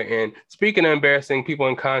boy. And speaking of embarrassing people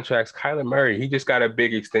in contracts, Kyler Murray, he just got a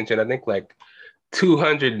big extension. I think like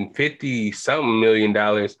 $250-something million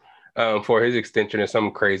for his extension or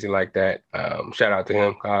something crazy like that. Shout out to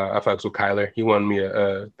him. I fucks with Kyler. He won me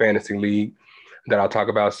a fantasy league that I'll talk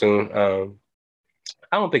about soon.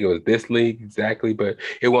 I don't think it was this league exactly, but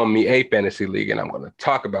it won me a fantasy league, and I'm going to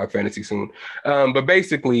talk about fantasy soon. But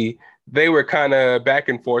basically, they were kind of back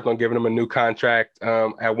and forth on giving him a new contract.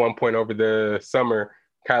 At one point over the summer,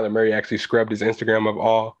 Kyler Murray actually scrubbed his Instagram of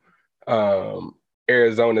all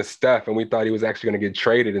Arizona stuff, and we thought he was actually going to get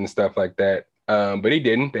traded and stuff like that. But he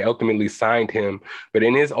didn't. They ultimately signed him. But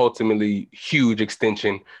in his ultimately huge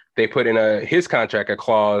extension, they put in his contract a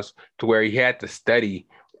clause to where he had to study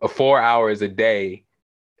 4 hours a day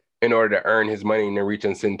in order to earn his money and to reach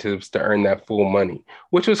incentives to earn that full money,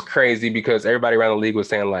 which was crazy because everybody around the league was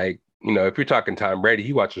saying, like, you know, if you're talking Tom Brady,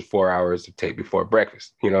 he watches 4 hours of tape before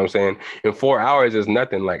breakfast. You know what I'm saying? And 4 hours is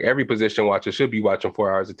nothing. Like, every position watcher should be watching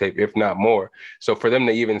 4 hours of tape, if not more. So for them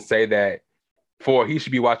to even say that he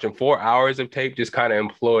should be watching 4 hours of tape just kind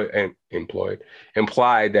of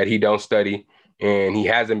implied that he don't study and he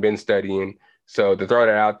hasn't been studying. So to throw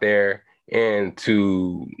that out there and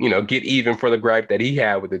to, you know, get even for the gripe that he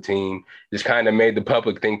had with the team just kind of made the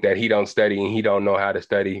public think that he don't study and he don't know how to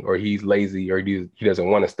study, or he's lazy, or he doesn't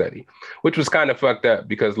want to study, which was kind of fucked up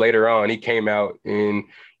because later on he came out and,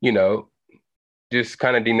 you know, just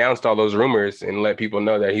kind of denounced all those rumors and let people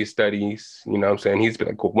know that he studies. You know what I'm saying? He's been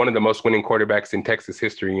like one of the most winning quarterbacks in Texas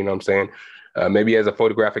history. You know what I'm saying? Maybe he has a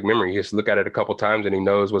photographic memory. He just look at it a couple times and he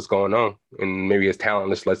knows what's going on. And maybe his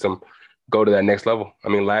talent just lets him go to that next level. I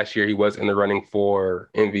mean, last year he was in the running for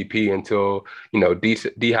MVP until, you know,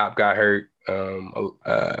 D-Hop got hurt.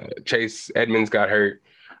 Chase Edmonds got hurt.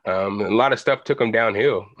 A lot of stuff took him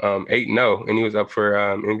downhill, 8-0, and he was up for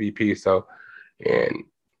MVP. So, and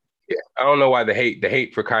yeah, I don't know why the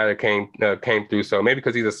hate for Kyler came through. So maybe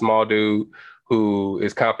because he's a small dude who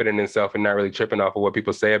is confident in himself and not really tripping off of what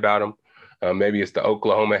people say about him. Maybe it's the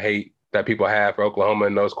Oklahoma hate that people have for Oklahoma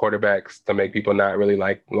and those quarterbacks to make people not really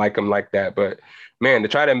like him like that. But man, to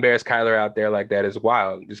try to embarrass Kyler out there like that is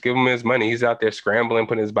wild. Just give him his money. He's out there scrambling,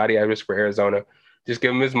 putting his body at risk for Arizona. Just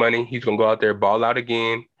give him his money. He's gonna go out there, ball out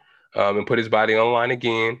again, and put his body on line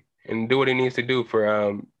again, and do what he needs to do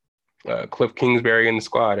for Cliff Kingsbury and the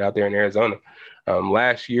squad out there in Arizona. Before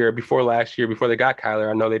they got Kyler,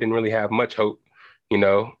 I know they didn't really have much hope, you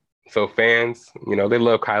know. So fans, you know, they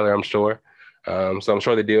love Kyler, I'm sure. So I'm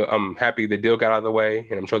sure I'm happy the deal got out of the way,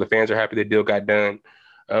 and I'm sure the fans are happy the deal got done.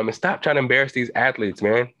 And stop trying to embarrass these athletes,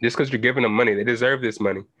 man. Just because you're giving them money, they deserve this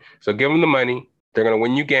money. So give them the money. They're going to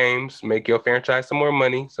win you games, make your franchise some more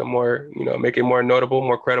money, some more, you know, make it more notable,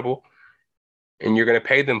 more credible. And you're going to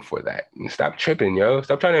pay them for that. And stop tripping, yo.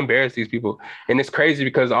 Stop trying to embarrass these people. And it's crazy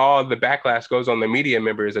because all the backlash goes on the media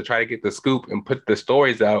members that try to get the scoop and put the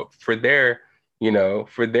stories out for their, you know,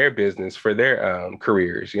 for their business, for their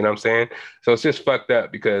careers. You know what I'm saying? So it's just fucked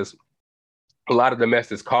up because a lot of the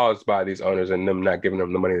mess is caused by these owners and them not giving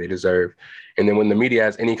them the money they deserve. And then when the media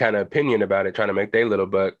has any kind of opinion about it, trying to make their little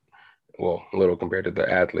buck, well, a little compared to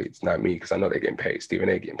the athletes, not me, because I know they're getting paid. Stephen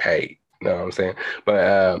A. getting paid. You know what I'm saying?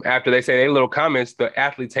 But after they say their little comments, the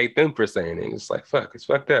athletes hate them for saying it. It's like, fuck, it's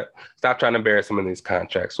fucked up. Stop trying to embarrass them in these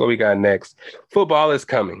contracts. What we got next? Football is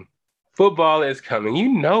coming. Football is coming. You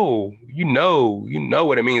know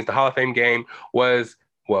what it means. The Hall of Fame game was,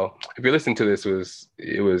 well, if you're listening to this,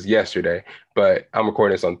 it was yesterday, but I'm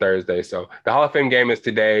recording this on Thursday. So the Hall of Fame game is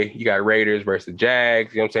today. You got Raiders versus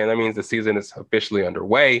Jags. You know what I'm saying? That means the season is officially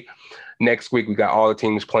underway. Next week, we got all the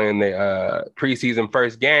teams playing the preseason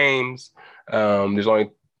first games. There's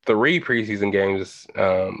only 3 preseason games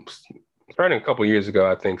starting a couple years ago,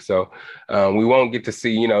 I think. So we won't get to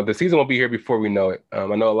see, you know, the season will be here before we know it. I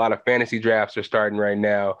know a lot of fantasy drafts are starting right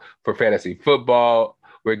now for fantasy football.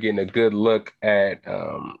 We're getting a good look at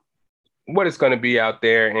what it's going to be out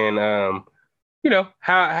there and, you know,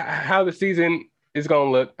 how the season is going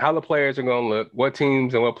to look, how the players are going to look, what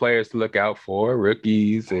teams and what players to look out for,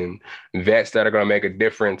 rookies and vets that are going to make a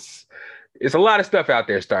difference. It's a lot of stuff out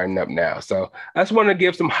there starting up now. So I just want to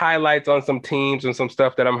give some highlights on some teams and some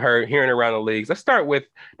stuff that I'm hearing around the leagues. Let's start with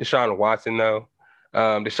Deshaun Watson, though.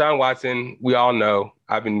 Deshaun Watson, we all know,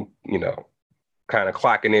 I've been, you know, kind of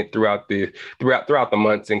clocking it throughout the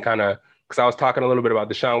months and kind of, because I was talking a little bit about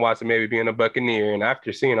Deshaun Watson maybe being a Buccaneer, and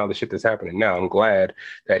after seeing all the shit that's happening now, I'm glad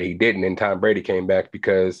that he didn't and Tom Brady came back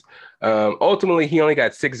because ultimately he only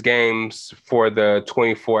got 6 games for the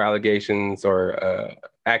 24 allegations or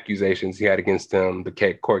accusations he had against him,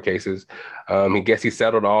 the court cases. He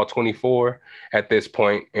settled all 24 at this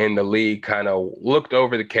point, and the league kind of looked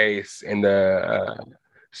over the case, and the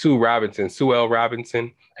Sue L.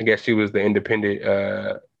 Robinson, I guess she was the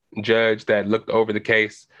independent judge that looked over the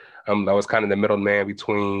case. I was kind of the middleman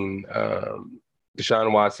between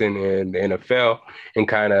Deshaun Watson and the NFL, and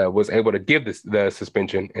kind of was able to give the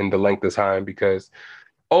suspension and the length of time because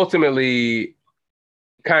ultimately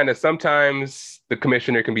kind of sometimes the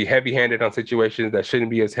commissioner can be heavy-handed on situations that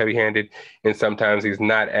shouldn't be as heavy-handed, and sometimes he's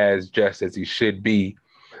not as just as he should be.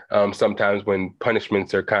 Sometimes when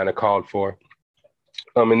punishments are kind of called for.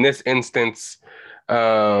 In this instance,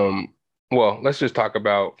 well, let's just talk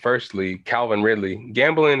about firstly Calvin Ridley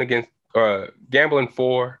gambling for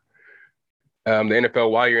the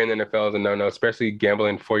NFL while you're in the NFL is a no-no, especially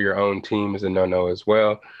gambling for your own team is a no-no as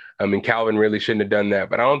well. I mean, Calvin really shouldn't have done that,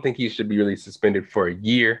 but I don't think he should be really suspended for a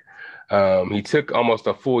year. He took almost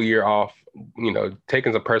a full year off,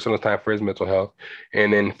 taking some personal time for his mental health.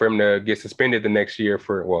 And then for him to get suspended the next year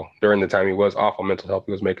during the time he was off on mental health,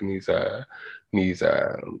 he was making these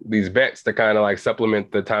bets to kind of like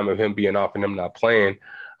supplement the time of him being off and him not playing.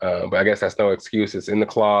 But I guess that's no excuse. It's in the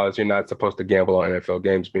clause. You're not supposed to gamble on NFL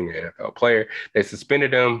games being an NFL player. They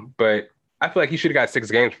suspended him, but I feel like he should have got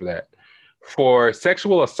 6 games for that. For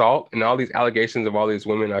sexual assault and all these allegations of all these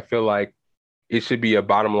women, I feel like it should be a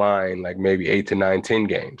bottom line, like maybe 8 to 9, 10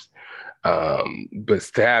 games. But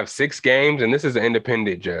to have 6 games, and this is an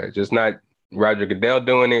independent judge. It's not Roger Goodell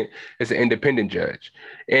doing it. It's an independent judge.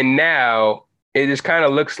 And now it just kind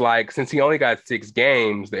of looks like since he only got 6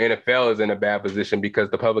 games, the NFL is in a bad position because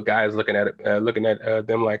the public eye is looking at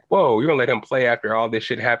them like, whoa, you're going to let him play after all this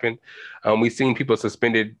shit happened. We've seen people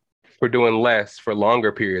suspended for doing less for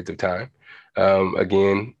longer periods of time.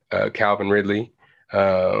 Again, Calvin Ridley,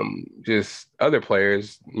 just other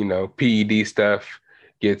players, PED stuff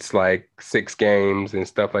gets like 6 games and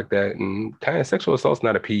stuff like that. And kind of sexual assault's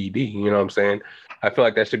not a PED, you know what I'm saying? I feel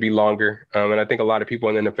like that should be longer. And I think a lot of people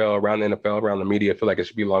in the NFL, around the media, feel like it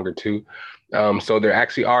should be longer too. So they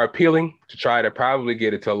actually are appealing to try to probably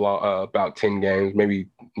get it to about 10 games, maybe,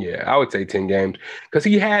 I would say 10 games, because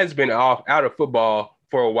he has been out of football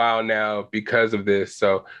for a while now because of this.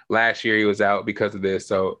 So last year he was out because of this.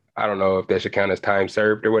 So I don't know if that should count as time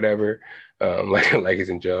served or whatever, like he's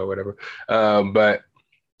in jail or whatever. But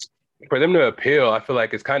for them to appeal, I feel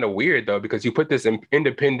like it's kind of weird though, because you put this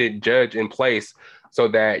independent judge in place so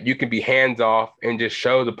that you can be hands off and just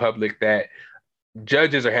show the public that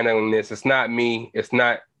judges are handling this. It's not me. It's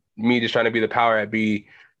not me just trying to be the power at be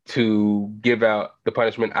to give out the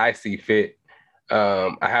punishment I see fit.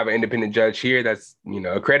 I have an independent judge here that's,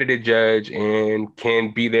 accredited judge and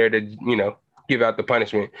can be there to, give out the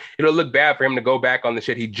punishment. It'll look bad for him to go back on the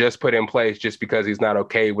shit he just put in place just because he's not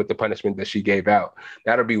okay with the punishment that she gave out.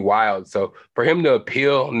 That'll be wild. So for him to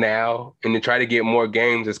appeal now and to try to get more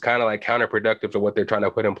games is kind of like counterproductive to what they're trying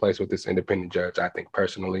to put in place with this independent judge, I think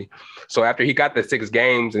personally. So after he got the 6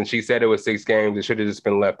 games and she said it was 6 games, it should have just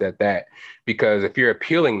been left at that. Because if you're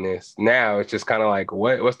appealing this now, it's just kind of like,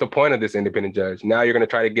 what's the point of this independent judge? Now you're going to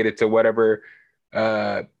try to get it to whatever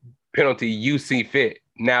penalty you see fit.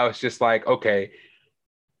 Now it's just like, okay,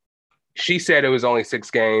 she said it was only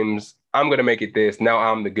 6 games. I'm going to make it this. Now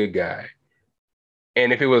I'm the good guy.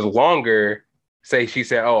 And if it was longer, say she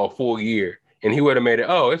said, a full year, and he would have made it,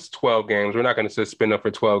 it's 12 games. We're not going to suspend her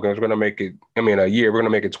for 12 games. We're going to make it, a year. We're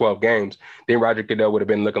going to make it 12 games. Then Roger Goodell would have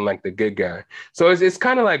been looking like the good guy. So it's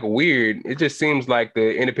kind of like weird. It just seems like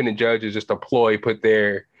the independent judge is just a ploy put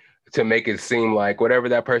there to make it seem like whatever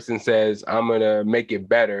that person says, I'm going to make it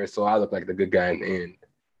better so I look like the good guy in the end.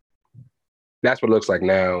 That's what it looks like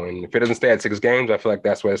now. And if it doesn't stay at 6 games, I feel like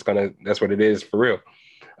that's what it is for real.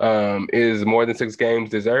 Is more than 6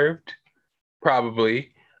 games deserved?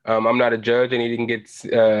 Probably. I'm not a judge and he didn't get,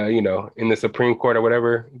 in the Supreme Court or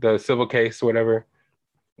whatever, the civil case, whatever.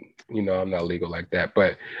 I'm not legal like that.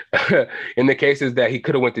 But in the cases that he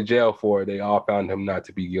could have went to jail for, they all found him not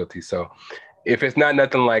to be guilty. So if it's not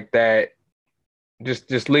nothing like that,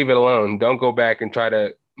 just leave it alone. Don't go back and try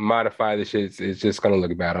to modify the shit. It's just going to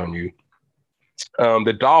look bad on you.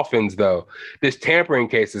 The Dolphins, though, this tampering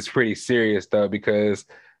case is pretty serious, though, because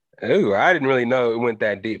I didn't really know it went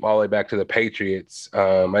that deep all the way back to the Patriots.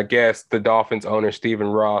 I guess the Dolphins owner, Stephen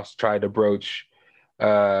Ross, tried to broach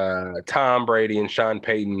Tom Brady and Sean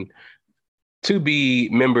Payton to be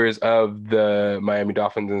members of the Miami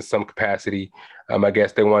Dolphins in some capacity. I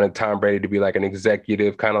guess they wanted Tom Brady to be like an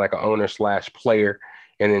executive, kind of like an owner/player,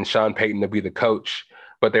 and then Sean Payton to be the coach.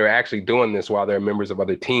 But they were actually doing this while they're members of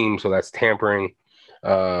other teams, so that's tampering.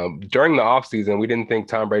 During the offseason, we didn't think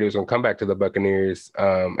Tom Brady was going to come back to the Buccaneers.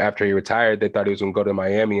 After he retired, they thought he was going to go to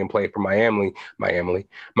Miami and play for Miami.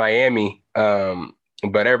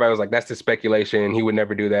 But everybody was like, that's the speculation. He would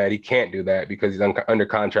never do that. He can't do that because he's under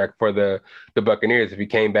contract for the Buccaneers. If he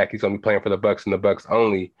came back, he's going to be playing for the Bucs and the Bucs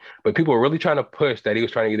only. But people were really trying to push that he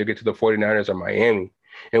was trying to either get to the 49ers or Miami.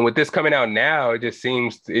 And with this coming out now, it just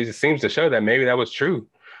seems to show that maybe that was true,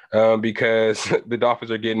 because the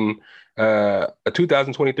Dolphins are getting A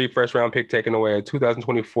 2023 first round pick taken away, a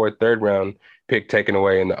 2024 third round pick taken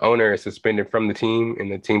away, and the owner is suspended from the team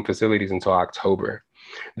and the team facilities until October.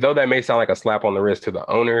 Though that may sound like a slap on the wrist to the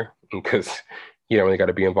owner, because you don't really got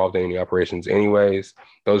to be involved in any operations anyways,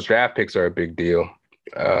 those draft picks are a big deal.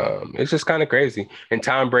 It's just kind of crazy. And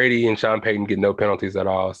Tom Brady and Sean Payton get no penalties at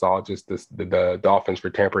all. It's all just the Dolphins for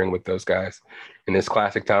tampering with those guys. And it's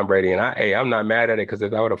classic Tom Brady. And I'm not mad at it, because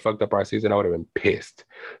if I would have fucked up our season, I would have been pissed.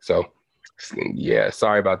 So yeah,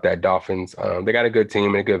 sorry about that, Dolphins. They got a good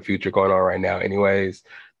team and a good future going on right now. Anyways,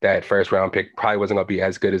 that first round pick probably wasn't going to be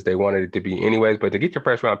as good as they wanted it to be anyways. But to get your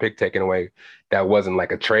first round pick taken away, that wasn't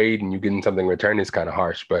like a trade and you getting something in return is kind of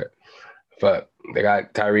harsh. But they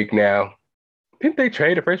got Tyreek now. Didn't they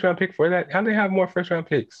trade a first round pick for that? How do they have more first round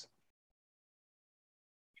picks?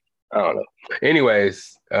 I don't know.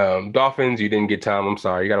 Anyways, Dolphins, you didn't get Tom. I'm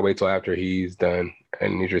sorry. You got to wait till after he's done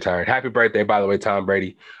and he's retired. Happy birthday, by the way, Tom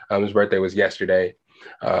Brady. His birthday was yesterday.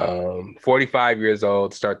 45 years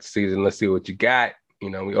old, start the season. Let's see what you got.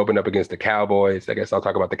 We opened up against the Cowboys. I guess I'll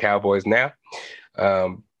talk about the Cowboys now.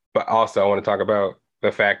 But also I want to talk about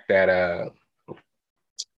the fact that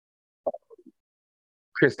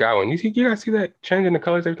Chris Godwin, you guys see that changing the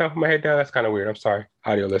colors every time I put my head down? That's kind of weird. I'm sorry,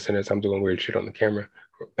 audio listeners. I'm doing weird shit on the camera.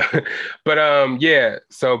 But yeah,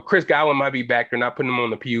 so Chris Godwin might be back. They're not putting him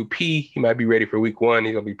on the PUP. He might be ready for week 1.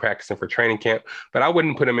 He's gonna be practicing for training camp, but I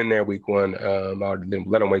wouldn't put him in there week 1. I would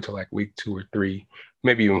let him wait till like week 2 or 3,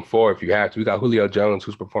 maybe even 4 if you have to. We got Julio Jones,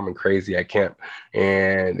 who's performing crazy at camp,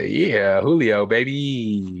 and yeah, Julio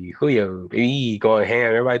baby, going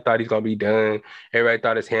ham. Everybody thought he's gonna be done. Everybody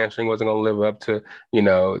thought his hamstring wasn't gonna live up to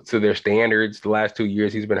to their standards. The last 2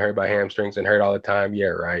 years he's been hurt by hamstrings and hurt all the time. Yeah,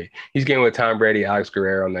 right. He's getting with Tom Brady, Alex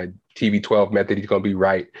Guerrero on that TB12 method. He's going to be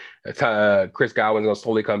right. Chris Godwin's going to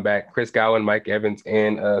slowly come back. Chris Godwin, Mike Evans,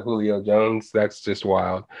 and Julio Jones. That's just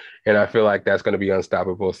wild. And I feel like that's going to be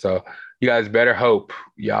unstoppable. So you guys better hope.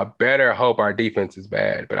 Y'all better hope our defense is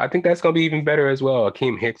bad. But I think that's going to be even better as well.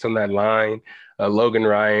 Akeem Hicks on that line. Logan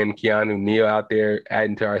Ryan, Keanu Neal out there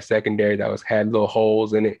adding to our secondary that had little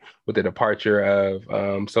holes in it with the departure of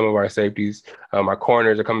some of our safeties. Our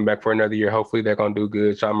corners are coming back for another year. Hopefully they're going to do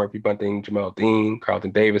good. Sean Murphy-Bunting, Jamel Dean, Carlton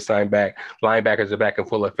Davis signed back. Linebackers are back in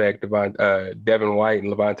full effect. Devin White and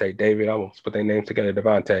Levante David. I almost put their names together,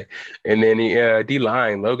 Devontae. And then the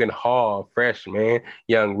D-line, Logan Hall, fresh, man,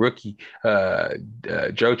 young rookie.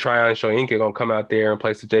 Joe Tryon Shoyinka going to come out there and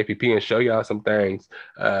place the JPP and show y'all some things.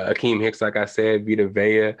 Akeem Hicks, like I said, Vita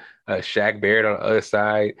Vea, Shaq Barrett on the other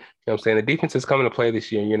side. You know what I'm saying? The defense is coming to play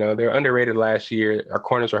this year. They're underrated last year. Our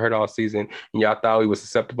corners were hurt all season, and y'all thought we was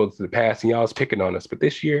susceptible to the pass, and y'all was picking on us. But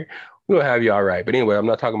this year, we'll have you all right. But anyway, I'm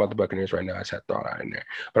not talking about the Buccaneers right now. I just had to throw it out in there.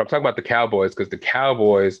 But I'm talking about the Cowboys, because the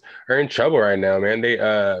Cowboys are in trouble right now, man. They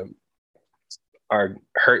are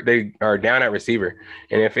hurt. They are down at receiver.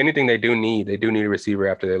 And if anything, they do need a receiver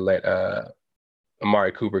after they let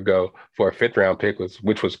Amari Cooper go for a 5th round pick,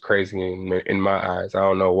 which was crazy in my eyes. I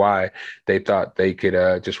don't know why they thought they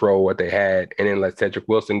could just roll what they had and then let Cedric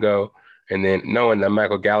Wilson go. And then knowing that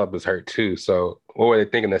Michael Gallup was hurt too. So what were they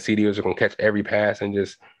thinking, that CD was going to catch every pass and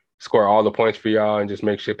just score all the points for y'all and just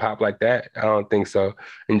make shit pop like that? I don't think so.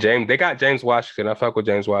 And they got James Washington. I fuck with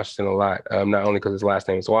James Washington a lot. Not only because his last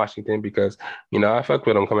name is Washington, because, I fucked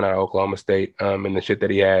with him coming out of Oklahoma State and the shit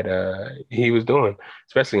that he was doing,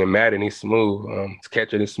 especially in Madden. He's smooth. His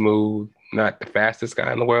catcher is smooth. Not the fastest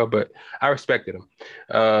guy in the world, but I respected him.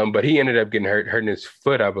 But he ended up getting hurting his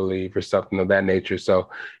foot, I believe, or something of that nature.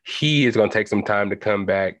 So he is going to take some time to come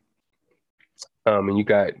back. And you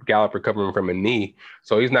got Gallup recovering from a knee,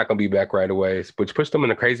 so he's not going to be back right away, which puts them in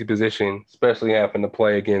a crazy position, especially having to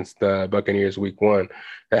play against the Buccaneers week 1.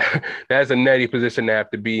 That's a nutty position to have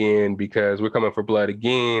to be in, because we're coming for blood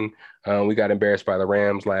again. We got embarrassed by the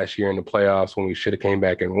Rams last year in the playoffs when we should have came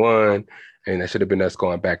back and won, and that should have been us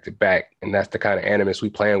going back to back. And that's the kind of animus we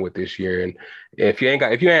playing with this year. And if you ain't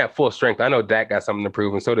at full strength, I know Dak got something to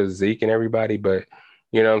prove, and so does Zeke and everybody, but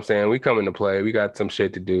you know what I'm saying? We come into play. We got some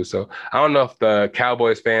shit to do. So I don't know if the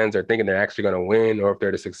Cowboys fans are thinking they're actually going to win, or if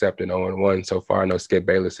they're just accepting 0-1 so far. I know Skip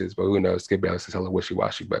Bayless is, but who knows? Skip Bayless is hella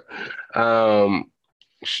wishy-washy. But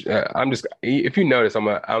if you notice, I'm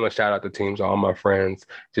a shout out to teams, all my friends,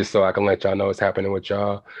 just so I can let y'all know what's happening with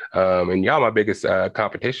y'all. And y'all my biggest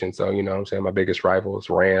competition. So, you know what I'm saying? My biggest rivals,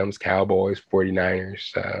 Rams, Cowboys,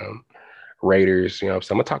 49ers, Raiders, so I'm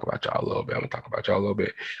going to talk about y'all a little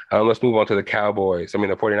bit. Let's move on to the Cowboys. The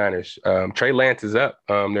 49ers. Trey Lance is up.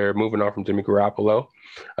 They're moving on from Jimmy Garoppolo.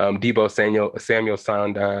 Deebo Samuel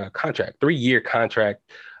signed a contract, 3-year contract.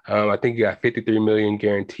 I think he got $53 million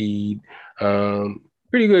guaranteed.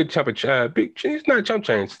 pretty good chump of big. It's not chump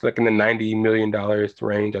change. It's like in the $90 million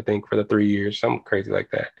range, I think, for the 3 years, something crazy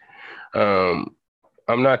like that.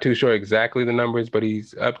 I'm not too sure exactly the numbers, but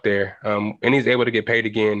he's up there. And he's able to get paid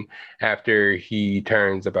again after he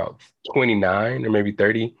turns about 29 or maybe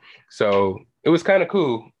 30. So it was kind of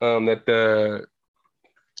cool that the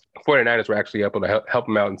 49ers were actually able to help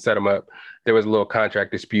him out and set him up. There was a little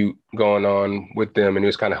contract dispute going on with them, and he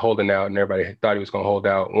was kind of holding out, and everybody thought he was going to hold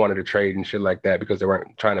out, wanted to trade and shit like that because they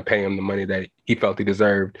weren't trying to pay him the money that he felt he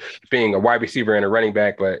deserved, being a wide receiver and a running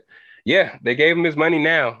back. But yeah, they gave him his money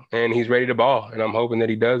now, and he's ready to ball, and I'm hoping that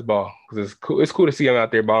he does ball because it's cool. It's cool to see him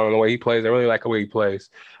out there balling the way he plays. I really like the way he plays.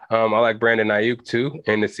 I like Brandon Ayuk too,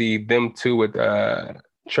 and to see them two with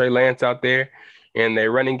Trey Lance out there. And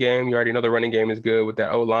their running game, you already know the running game is good with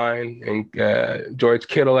that O-line and George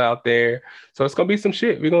Kittle out there. So it's going to be some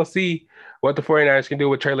shit. We're going to see what the 49ers can do,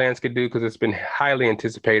 what Trey Lance can do, because it's been highly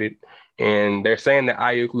anticipated. And they're saying that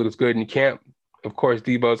Ayuk looks good in camp. Of course,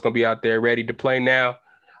 Debo's going to be out there ready to play now.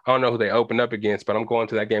 I don't know who they open up against, but I'm going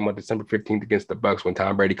to that game on December 15th against the Bucs when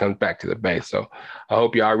Tom Brady comes back to the base. So I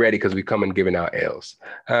hope y'all ready because we come and giving out L's.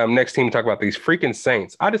 Next team, talk about these freaking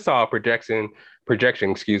Saints. I just saw a projection,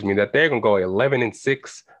 that they're going to go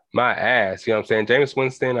 11-6. My ass, you know what I'm saying? Jameis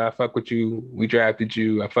Winston, I fuck with you. We drafted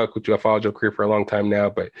you. I fuck with you. I followed your career for a long time now.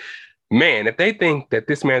 But, man, if they think that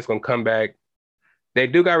this man's going to come back, they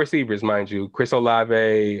do got receivers, mind you. Chris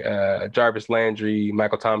Olave, Jarvis Landry,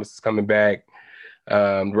 Michael Thomas is coming back.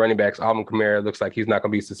 Running backs, Alvin Kamara looks like he's not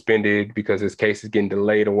going to be suspended because his case is getting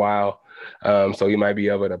delayed a while. So he might be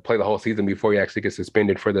able to play the whole season before he actually gets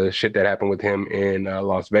suspended for the shit that happened with him in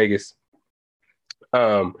Las Vegas.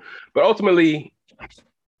 But ultimately,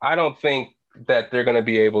 I don't think that they're going to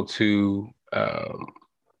be able to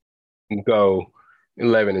go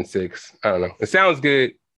 11-6. I don't know. It sounds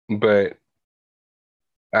good, but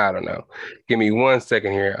I don't know. Give me 1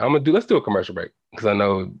 second here. Let's do a commercial break because I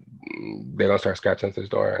know they're going to start scratching at this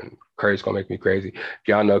door and Curry's going to make me crazy. If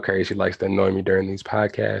y'all know Curry, she likes to annoy me during these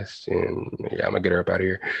podcasts. And yeah, I'm going to get her up out of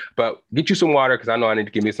here. But get you some water because I know I need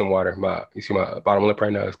to give me some water. You see my bottom lip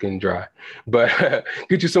right now? It's getting dry. But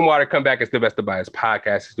get you some water. Come back. It's the Best of Bias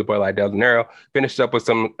podcast. It's the boy Lydell Dinero. Finish up with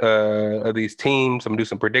some of these teams. I'm going to do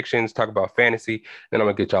some predictions, talk about fantasy. Then I'm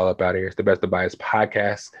going to get y'all up out of here. It's the Best of Bias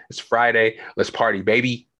podcast. It's Friday. Let's party,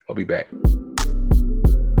 baby. I'll be back.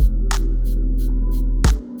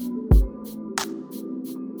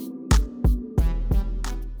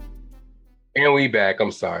 And we back.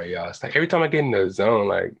 I'm sorry, y'all. It's like every time I get in the zone,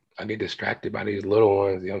 like I get distracted by these little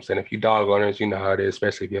ones. You know what I'm saying? If you dog owners, you know how it is,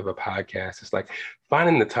 especially if you have a podcast. It's like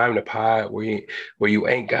finding the time to pod where you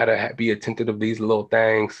ain't gotta be attentive to these little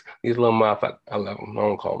things, these little motherfuckers. I love them. I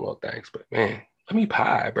don't call them little things, but man, let me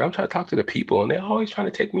pod, bro. I'm trying to talk to the people, and they're always trying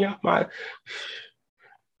to take me off my.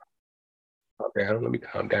 Okay, let me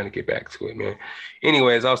calm down and get back to it, man.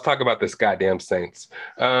 Anyways, I was talking about this goddamn Saints.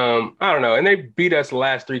 I don't know, and they beat us the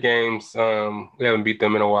last 3 games. We haven't beat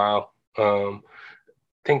them in a while. I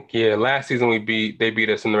think last season they beat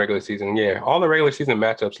us in the regular season. Yeah, all the regular season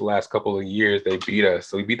matchups the last couple of years they beat us.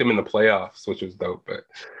 So we beat them in the playoffs, which was dope. But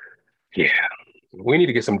yeah, we need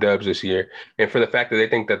to get some dubs this year. And for the fact that they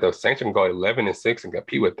think that the Saints can go 11-6 and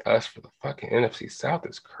compete with us for the fucking NFC South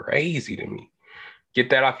is crazy to me. Get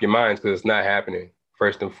that off your minds because it's not happening.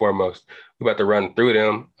 First and foremost, we about to run through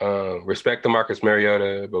them. Respect to Marcus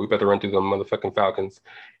Mariota, but we about to run through them motherfucking Falcons.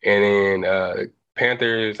 And then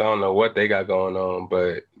Panthers, I don't know what they got going on,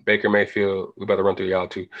 but Baker Mayfield, we about to run through y'all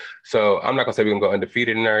too. So I'm not gonna say we're gonna go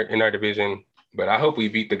undefeated in our division, but I hope we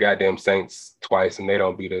beat the goddamn Saints twice and they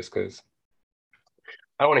don't beat us because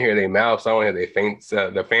I don't want to hear their mouths. I don't want to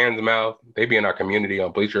hear the fans' mouth. They be in our community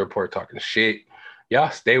on Bleacher Report talking shit. Y'all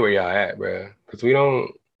stay where y'all at, bro. Because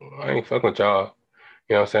I ain't fucking with y'all.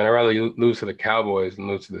 You know what I'm saying? I'd rather lose to the Cowboys than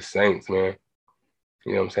lose to the Saints, man.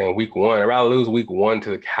 You know what I'm saying? Week 1. I'd rather lose week 1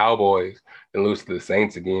 to the Cowboys than lose to the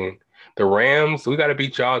Saints again. The Rams, we got to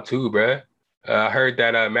beat y'all too, bro. I heard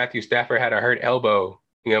that Matthew Stafford had a hurt elbow.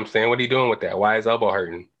 You know what I'm saying? What are you doing with that? Why is elbow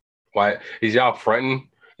hurting? Why is y'all fronting?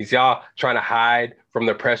 Is y'all trying to hide from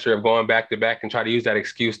the pressure of going back to back and try to use that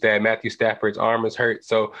excuse that Matthew Stafford's arm is hurt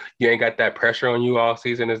so you ain't got that pressure on you all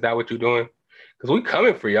season? Is that what you're doing? Because we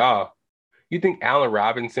coming for y'all. You think Allen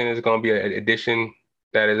Robinson is going to be an addition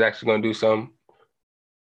that is actually going to do something?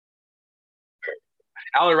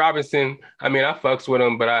 Allen Robinson, I mean, I fucks with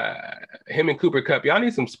him, but him and Cooper Kupp, y'all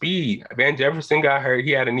need some speed. Van Jefferson got hurt.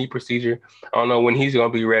 He had a knee procedure. I don't know when he's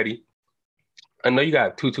going to be ready. I know you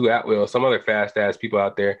got Tutu Atwell, some other fast-ass people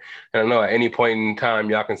out there. And I know at any point in time,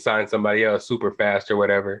 y'all can sign somebody else super fast or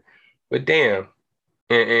whatever. But damn,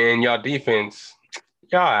 and y'all defense,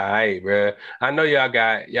 Y'all all right, bro. I know y'all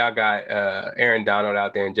got Aaron Donald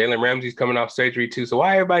out there, and Jalen Ramsey's coming off surgery too. So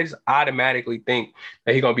why everybody just automatically think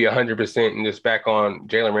that he's gonna be 100% and just back on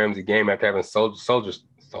Jalen Ramsey game after having soldier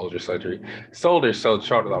surgery,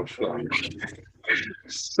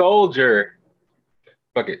 soldier,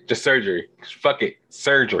 fuck it, just surgery, fuck it,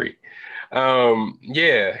 surgery.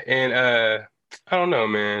 Yeah, and I don't know,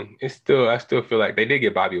 man. I still feel like they did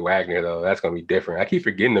get Bobby Wagner though. That's gonna be different. I keep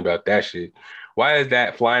forgetting about that shit. Why is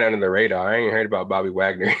that flying under the radar? I ain't heard about Bobby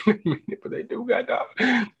Wagner, but they do got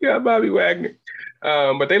Bobby Wagner.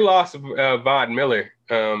 But they lost Von Miller.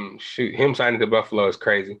 Shoot, him signing to Buffalo is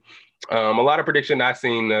crazy. A lot of prediction I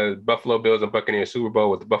seen the Buffalo Bills and Buccaneers Super Bowl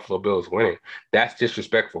with the Buffalo Bills winning. That's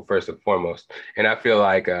disrespectful, first and foremost. And I feel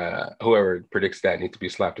like whoever predicts that needs to be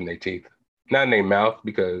slapped in their teeth. Not in their mouth,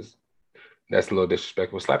 because that's a little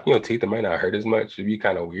disrespectful. Slapping your teeth, it might not hurt as much. It'd be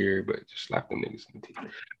kind of weird, but just slap them niggas in the teeth.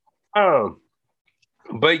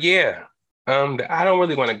 But yeah, I don't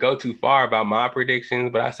really want to go too far about my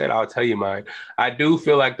predictions, but I said I'll tell you mine. I do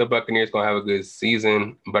feel like the Buccaneers gonna have a good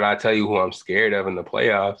season, but I tell you who I'm scared of in the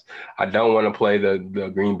playoffs. I don't want to play the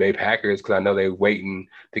Green Bay Packers because I know they're waiting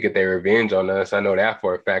to get their revenge on us. I know that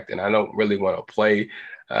for a fact, and I don't really want to play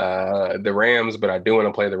the Rams, but I do want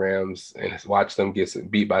to play the Rams and watch them get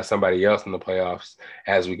beat by somebody else in the playoffs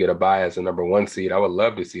as we get a bye as the number 1 seed. I would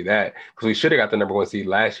love to see that because we should have got the number 1 seed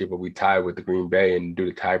last year, but we tied with the Green Bay and do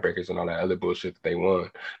the tiebreakers and all that other bullshit that they won.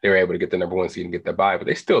 They were able to get the number 1 seed and get the bye, but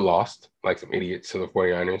they still lost like some idiots to the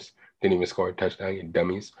 49ers. Didn't even score a touchdown, you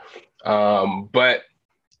dummies. But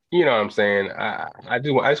you know what I'm saying? I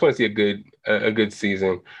just want to see a good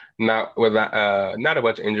season, not a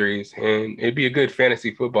bunch of injuries, and it'd be a good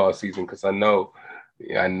fantasy football season because I know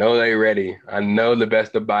they're ready. I know the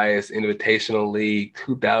Best of Bias Invitational League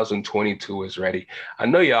 2022 is ready. I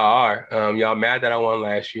know y'all are. Y'all mad that I won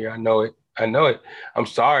last year. I know it. I'm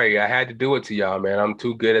sorry. I had to do it to y'all, man. I'm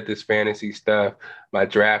too good at this fantasy stuff. My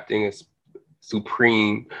drafting is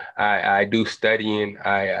supreme. I do studying.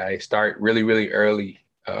 I start really, really early.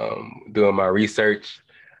 Doing my research.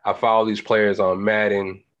 I follow these players on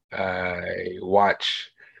Madden. I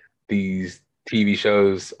watch these TV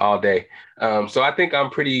shows all day. So I think I'm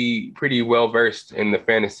pretty well versed in the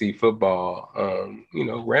fantasy football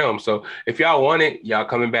realm. So if y'all want it, y'all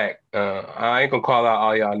coming back. I ain't gonna call out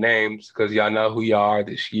all y'all names because y'all know who y'all are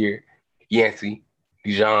this year. Yancey,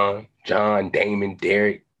 Dijon, John, Damon,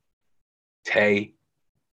 Derek, Tay,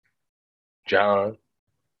 John.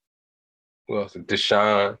 Who else?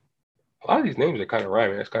 Deshaun. A lot of these names are kind of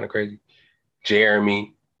rhyming. That's kind of crazy.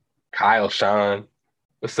 Jeremy, Kyle, Sean.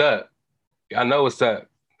 What's up? Y'all know what's up.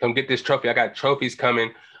 Come get this trophy. I got trophies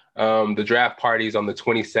coming. The draft party's on the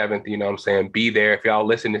 27th. You know what I'm saying? Be there. If y'all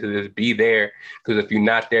listening to this, be there. Because if you're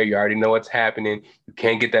not there, you already know what's happening. You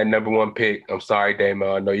can't get that number 1 pick. I'm sorry,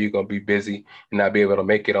 Damo. I know you're going to be busy and not be able to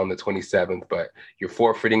make it on the 27th. But you're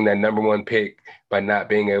forfeiting that number 1 pick by not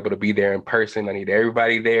being able to be there in person. I need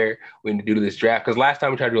everybody there. We need to do this draft. Because last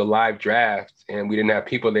time we tried to do a live draft and we didn't have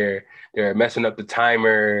people there. They're messing up the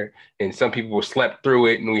timer, and some people were slept through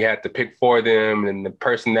it, and we had to pick for them, and the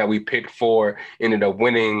person that we picked for ended up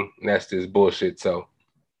winning. That's just bullshit. So,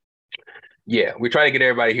 yeah, we're trying to get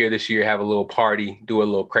everybody here this year, have a little party, do a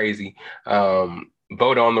little crazy,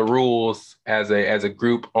 vote on the rules as a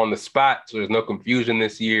group on the spot, so there's no confusion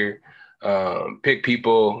this year. Pick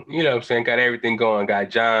people, you know what I'm saying, got everything going.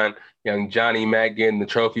 Got young Johnny Mack getting the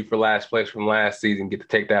trophy for last place from last season, get to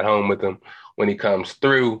take that home with him when he comes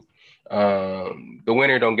through. The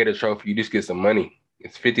winner don't get a trophy. You just get some money.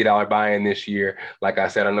 It's $50 buy-in this year. Like I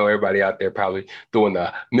said, I know everybody out there probably doing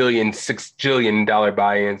the $6 jillion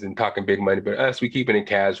buy-ins and talking big money, but us, we keeping it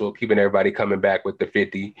casual, keeping everybody coming back with the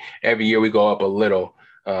 50. Every year we go up a little.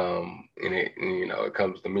 It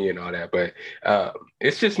comes to me and all that, but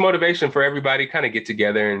it's just motivation for everybody kind of get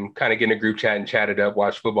together and kind of get in a group chat and chat it up,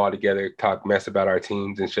 watch football together, talk mess about our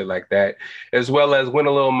teams and shit like that, as well as win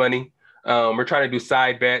a little money. We're trying to do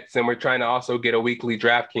side bets, and we're trying to also get a weekly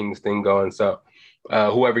DraftKings thing going. So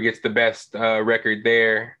whoever gets the best record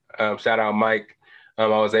there, shout out Mike. I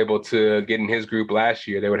was able to get in his group last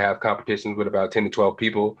year. They would have competitions with about 10 to 12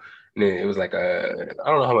 people. And it was like I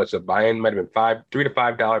don't know how much a buy-in, might have been $3 to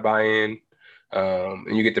 $5 buy-in.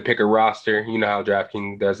 And you get to pick a roster. You know how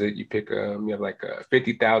DraftKings does it. You pick, you have like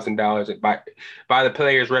 $50,000 by the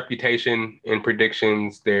player's reputation and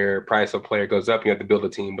predictions. Their price of player goes up. You have to build a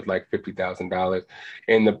team with like $50,000,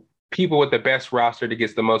 and the people with the best roster that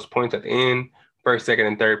gets the most points at the end first, second,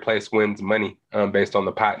 and third place wins money based on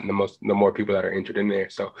the pot and the more people that are entered in there.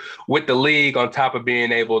 So with the league, on top of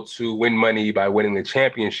being able to win money by winning the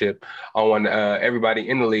championship, I want everybody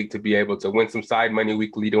in the league to be able to win some side money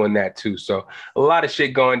weekly doing that too. So a lot of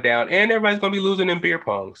shit going down, and everybody's going to be losing in beer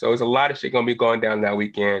pong. So there's a lot of shit going to be going down that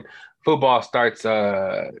weekend. Football starts,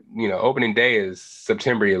 opening day is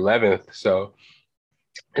September 11th. So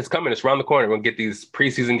it's coming. It's around the corner. We'll get these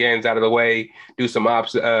preseason games out of the way, do some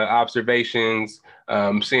observations,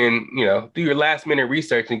 do your last minute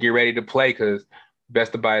research and get ready to play because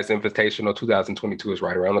Best of Bias Invitational 2022 is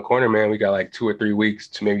right around the corner, man. We got like 2 or 3 weeks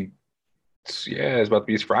to maybe, it's about to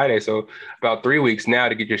be Friday. So about 3 weeks now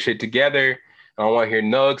to get your shit together. I don't want to hear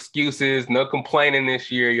no excuses, no complaining this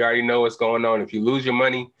year. You already know what's going on. If you lose your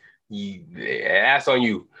money, that's on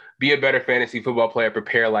you. Be a better fantasy football player.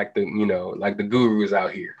 Prepare like the gurus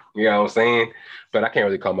out here. You know what I'm saying? But I can't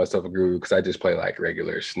really call myself a guru because I just play like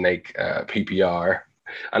regular snake PPR.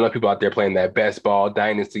 I know people out there playing that best ball,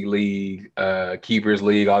 dynasty league, keepers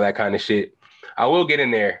league, all that kind of shit. I will get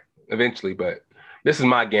in there eventually, but this is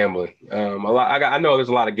my gambling. I know there's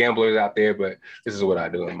a lot of gamblers out there, but this is what I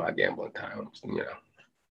do in my gambling time.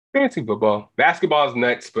 Fantasy football. Basketball is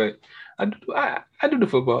nuts, but I do the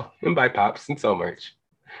football and buy pops and sell merch.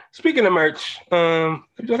 Speaking of merch, have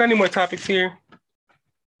you got any more topics here?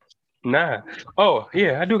 Nah. Oh,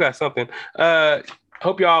 yeah, I do got something.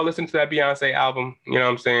 Hope y'all listen to that Beyonce album. You know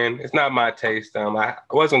what I'm saying? It's not my taste. I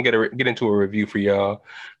was going to get into a review for y'all,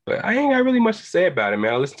 but I ain't got really much to say about it,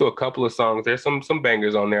 man. I listened to a couple of songs. There's some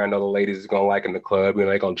bangers on there. I know the ladies is going to like in the club.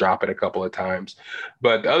 They're going to drop it a couple of times.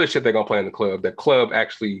 But the other shit they're going to play in the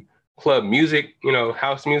club music,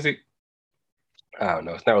 house music, I don't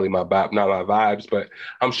know. It's not really not my vibes, but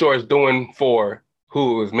I'm sure it's doing for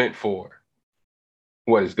who it was meant for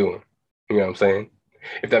what it's doing. You know what I'm saying?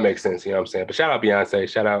 If that makes sense, you know what I'm saying? But shout out Beyonce,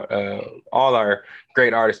 shout out all our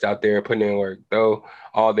great artists out there putting in work. Though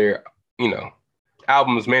all their,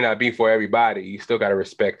 albums may not be for everybody, you still got to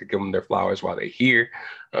respect to give them their flowers while they're here.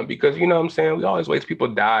 Because, you know what I'm saying? We always wait till people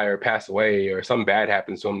die or pass away or something bad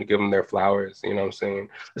happens to them to give them their flowers. You know what I'm saying?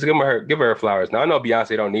 Let's give her flowers. Now, I know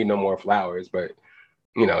Beyonce don't need no more flowers, but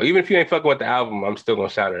even if you ain't fucking with the album, I'm still gonna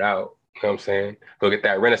shout it out. You know what I'm saying? Go get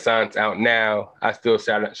that Renaissance out now. I still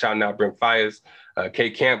shouting out Brim Fires. K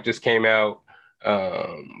Camp just came out.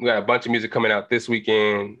 We got a bunch of music coming out this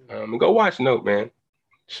weekend. Go watch Note, man.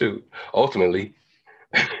 Shoot. Ultimately.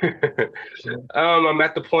 I'm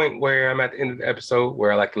at the point where I'm at the end of the episode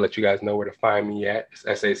where I like to let you guys know where to find me at. It's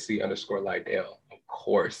SAC_Lydell. Of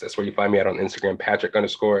course. That's where you find me at on Instagram,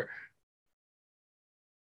 Patrick_Lydell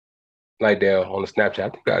on the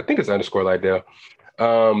Snapchat. I think it's _Lydell.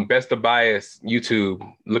 Best of Bias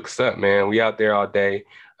YouTube. Look us up, man. We out there all day.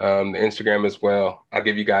 The Instagram as well. I'll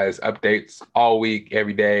give you guys updates all week,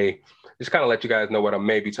 every day. Just kind of let you guys know what I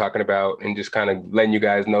may be talking about and just kind of letting you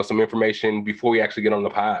guys know some information before we actually get on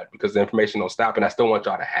the pod because the information don't stop and I still want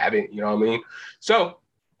y'all to have it. You know what I mean? So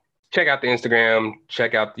check out the Instagram,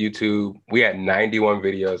 check out the YouTube. We had 91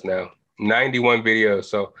 videos now. 91 videos.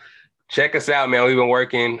 So check us out, man. We've been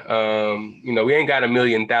working. We ain't got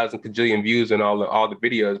 1,000,000 kajillion views in all the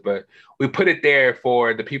videos, but we put it there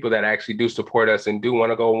for the people that actually do support us and do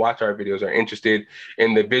want to go and watch our videos, are interested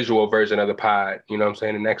in the visual version of the pod. You know what I'm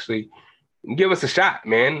saying? And actually give us a shot,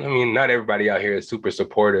 man. I mean, not everybody out here is super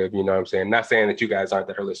supportive. You know what I'm saying? Not saying that you guys aren't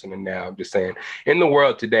that are listening now. I'm just saying in the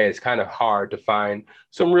world today, it's kind of hard to find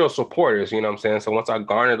some real supporters. You know what I'm saying? So once I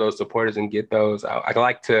garner those supporters and get those, I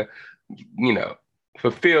like to,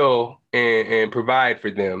 fulfill and provide for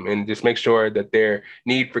them and just make sure that their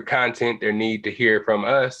need for content, their need to hear from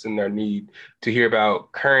us, and their need to hear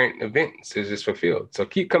about current events is just fulfilled. So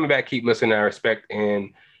keep coming back, keep listening. I respect,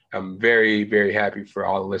 and I'm very, very happy for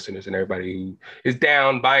all the listeners and everybody who is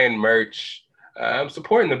down buying merch. I'm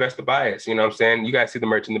supporting the Best of Bias. You know what I'm saying? You guys see the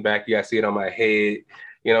merch in the back. You guys see it on my head.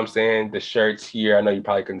 You know what I'm saying? The shirts here. I know you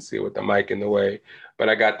probably couldn't see it with the mic in the way, but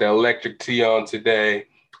I got the electric tee on today.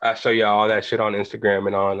 I show you all that shit on Instagram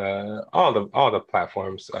and on all the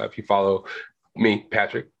platforms. If you follow me,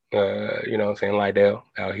 Patrick, you know what I'm saying, Lydell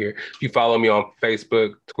out here. If you follow me on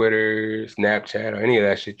Facebook, Twitter, Snapchat, or any of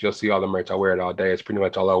that shit, you'll see all the merch. I wear it all day. It's pretty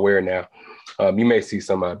much all I wear now. You may see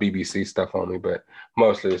some BBC stuff on me, but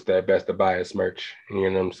mostly it's that Best of Bias merch. You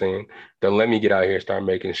know what I'm saying? Don't let me get out here and start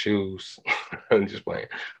making shoes. I'm just playing,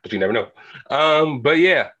 but you never know. But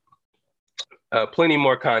yeah. Plenty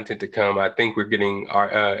more content to come. I think we're getting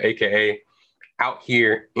our AKA out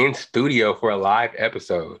here in studio for a live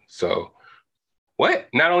episode. So what?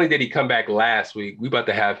 Not only did he come back last week, we about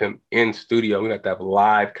to have him in studio. We got to have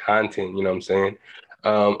live content. You know what I'm saying?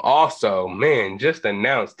 Also, man, just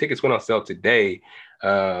announced tickets went on sale today.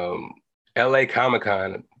 LA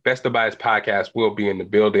Comic-Con. Best of Bias podcast will be in the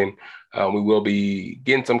building. We will be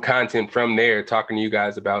getting some content from there, talking to you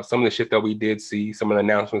guys about some of the shit that we did see, some of the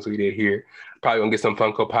announcements we did here. Probably gonna get some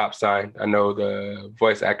Funko Pop signed. I know the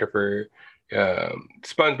voice actor for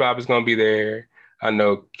SpongeBob is gonna be there. I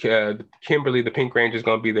know Kimberly, the Pink Ranger, is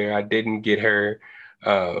gonna be there. I didn't get her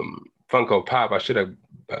Funko Pop. I should have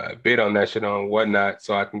bid on that shit on Whatnot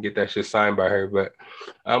so I can get that shit signed by her. But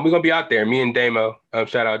we're gonna be out there. Me and Damo.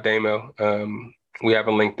 Shout out Damo. We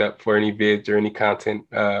haven't linked up for any vids or any content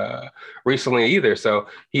recently either. So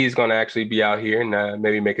he's going to actually be out here and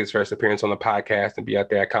maybe make his first appearance on the podcast and be out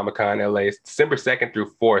there at Comic-Con LA. It's December 2nd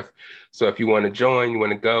through 4th. So if you want to join, you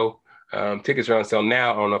want to go, tickets are on sale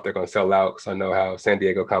now. I don't know if they're going to sell out because I know how San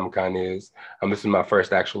Diego Comic-Con is. This is my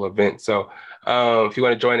first actual event. So if you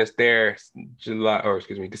want to join us there,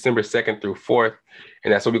 December 2nd through 4th.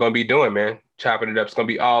 And that's what we're going to be doing, man. Chopping it up. It's going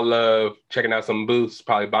to be all love, checking out some booths,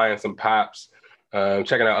 probably buying some pops.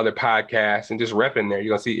 Checking out other podcasts and just repping there.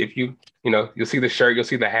 You're gonna see you'll see the shirt, you'll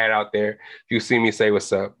see the hat out there. If you see me, say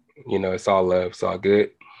what's up. It's all love, it's all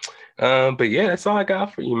good. But yeah, that's all I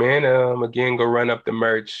got for you, man. Again, go run up the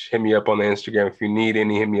merch. Hit me up on the Instagram if you need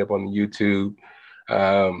any. Hit me up on the YouTube.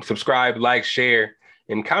 Subscribe, like, share,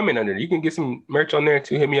 and comment under. You can get some merch on there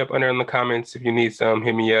too. Hit me up under in the comments if you need some.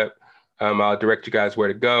 Hit me up. I'll direct you guys where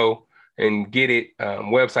to go and get it.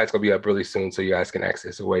 Website's gonna be up really soon, so you guys can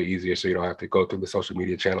access it way easier, so you don't have to go through the social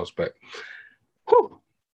media channels. But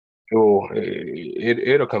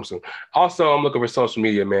it'll come soon. Also, I'm looking for social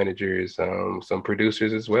media managers, some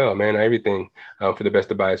producers as well, man. Everything for the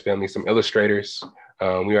Best of Bias family. Some illustrators.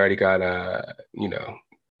 We already got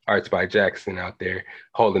Arts by Jackson out there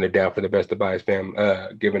holding it down for the Best of Bias fam,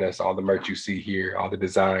 giving us all the merch you see here, all the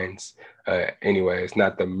designs. Anyway, it's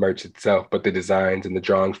not the merch itself, but the designs and the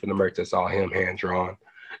drawings for the merch. That's all him hand drawn.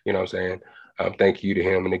 You know what I'm saying? Thank you to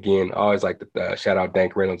him. And again, I always like to shout out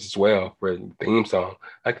Dank Reynolds as well for the theme song.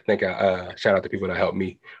 I like to thank shout out to people that helped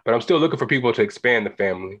me. But I'm still looking for people to expand the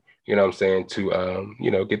family, you know what I'm saying,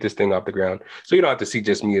 to get this thing off the ground. So you don't have to see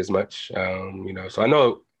just me as much. So I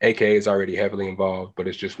know AK is already heavily involved, but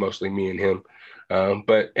it's just mostly me and him.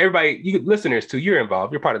 But everybody, you listeners too, you're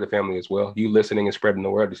involved. You're part of the family as well. You listening and spreading the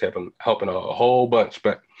word is helping a whole bunch.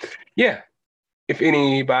 But yeah, if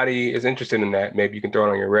anybody is interested in that, maybe you can throw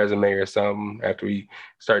it on your resume or something after we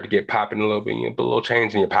start to get popping a little bit. You put a little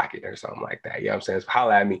change in your pocket or something like that. You know what I'm saying? So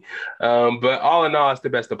holla at me. But all in all, it's the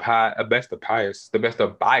Best of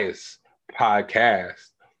Bias podcast.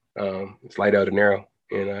 It's Lydell Dinero,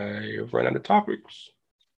 and you've run out of topics.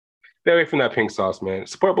 Stay away from that pink sauce, man.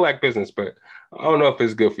 Support Black business, but I don't know if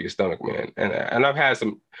it's good for your stomach, man. And I've had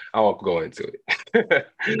some, I won't go into it.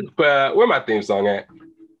 But where my theme song at?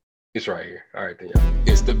 It's right here. All right, then, y'all.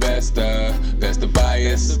 It's the best of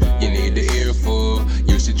Bias. You need the earful,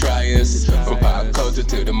 you should try us. From pop culture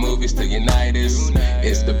to the movies to Unitas.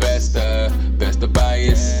 It's the best of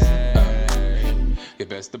Bias. Your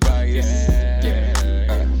Best of Bias.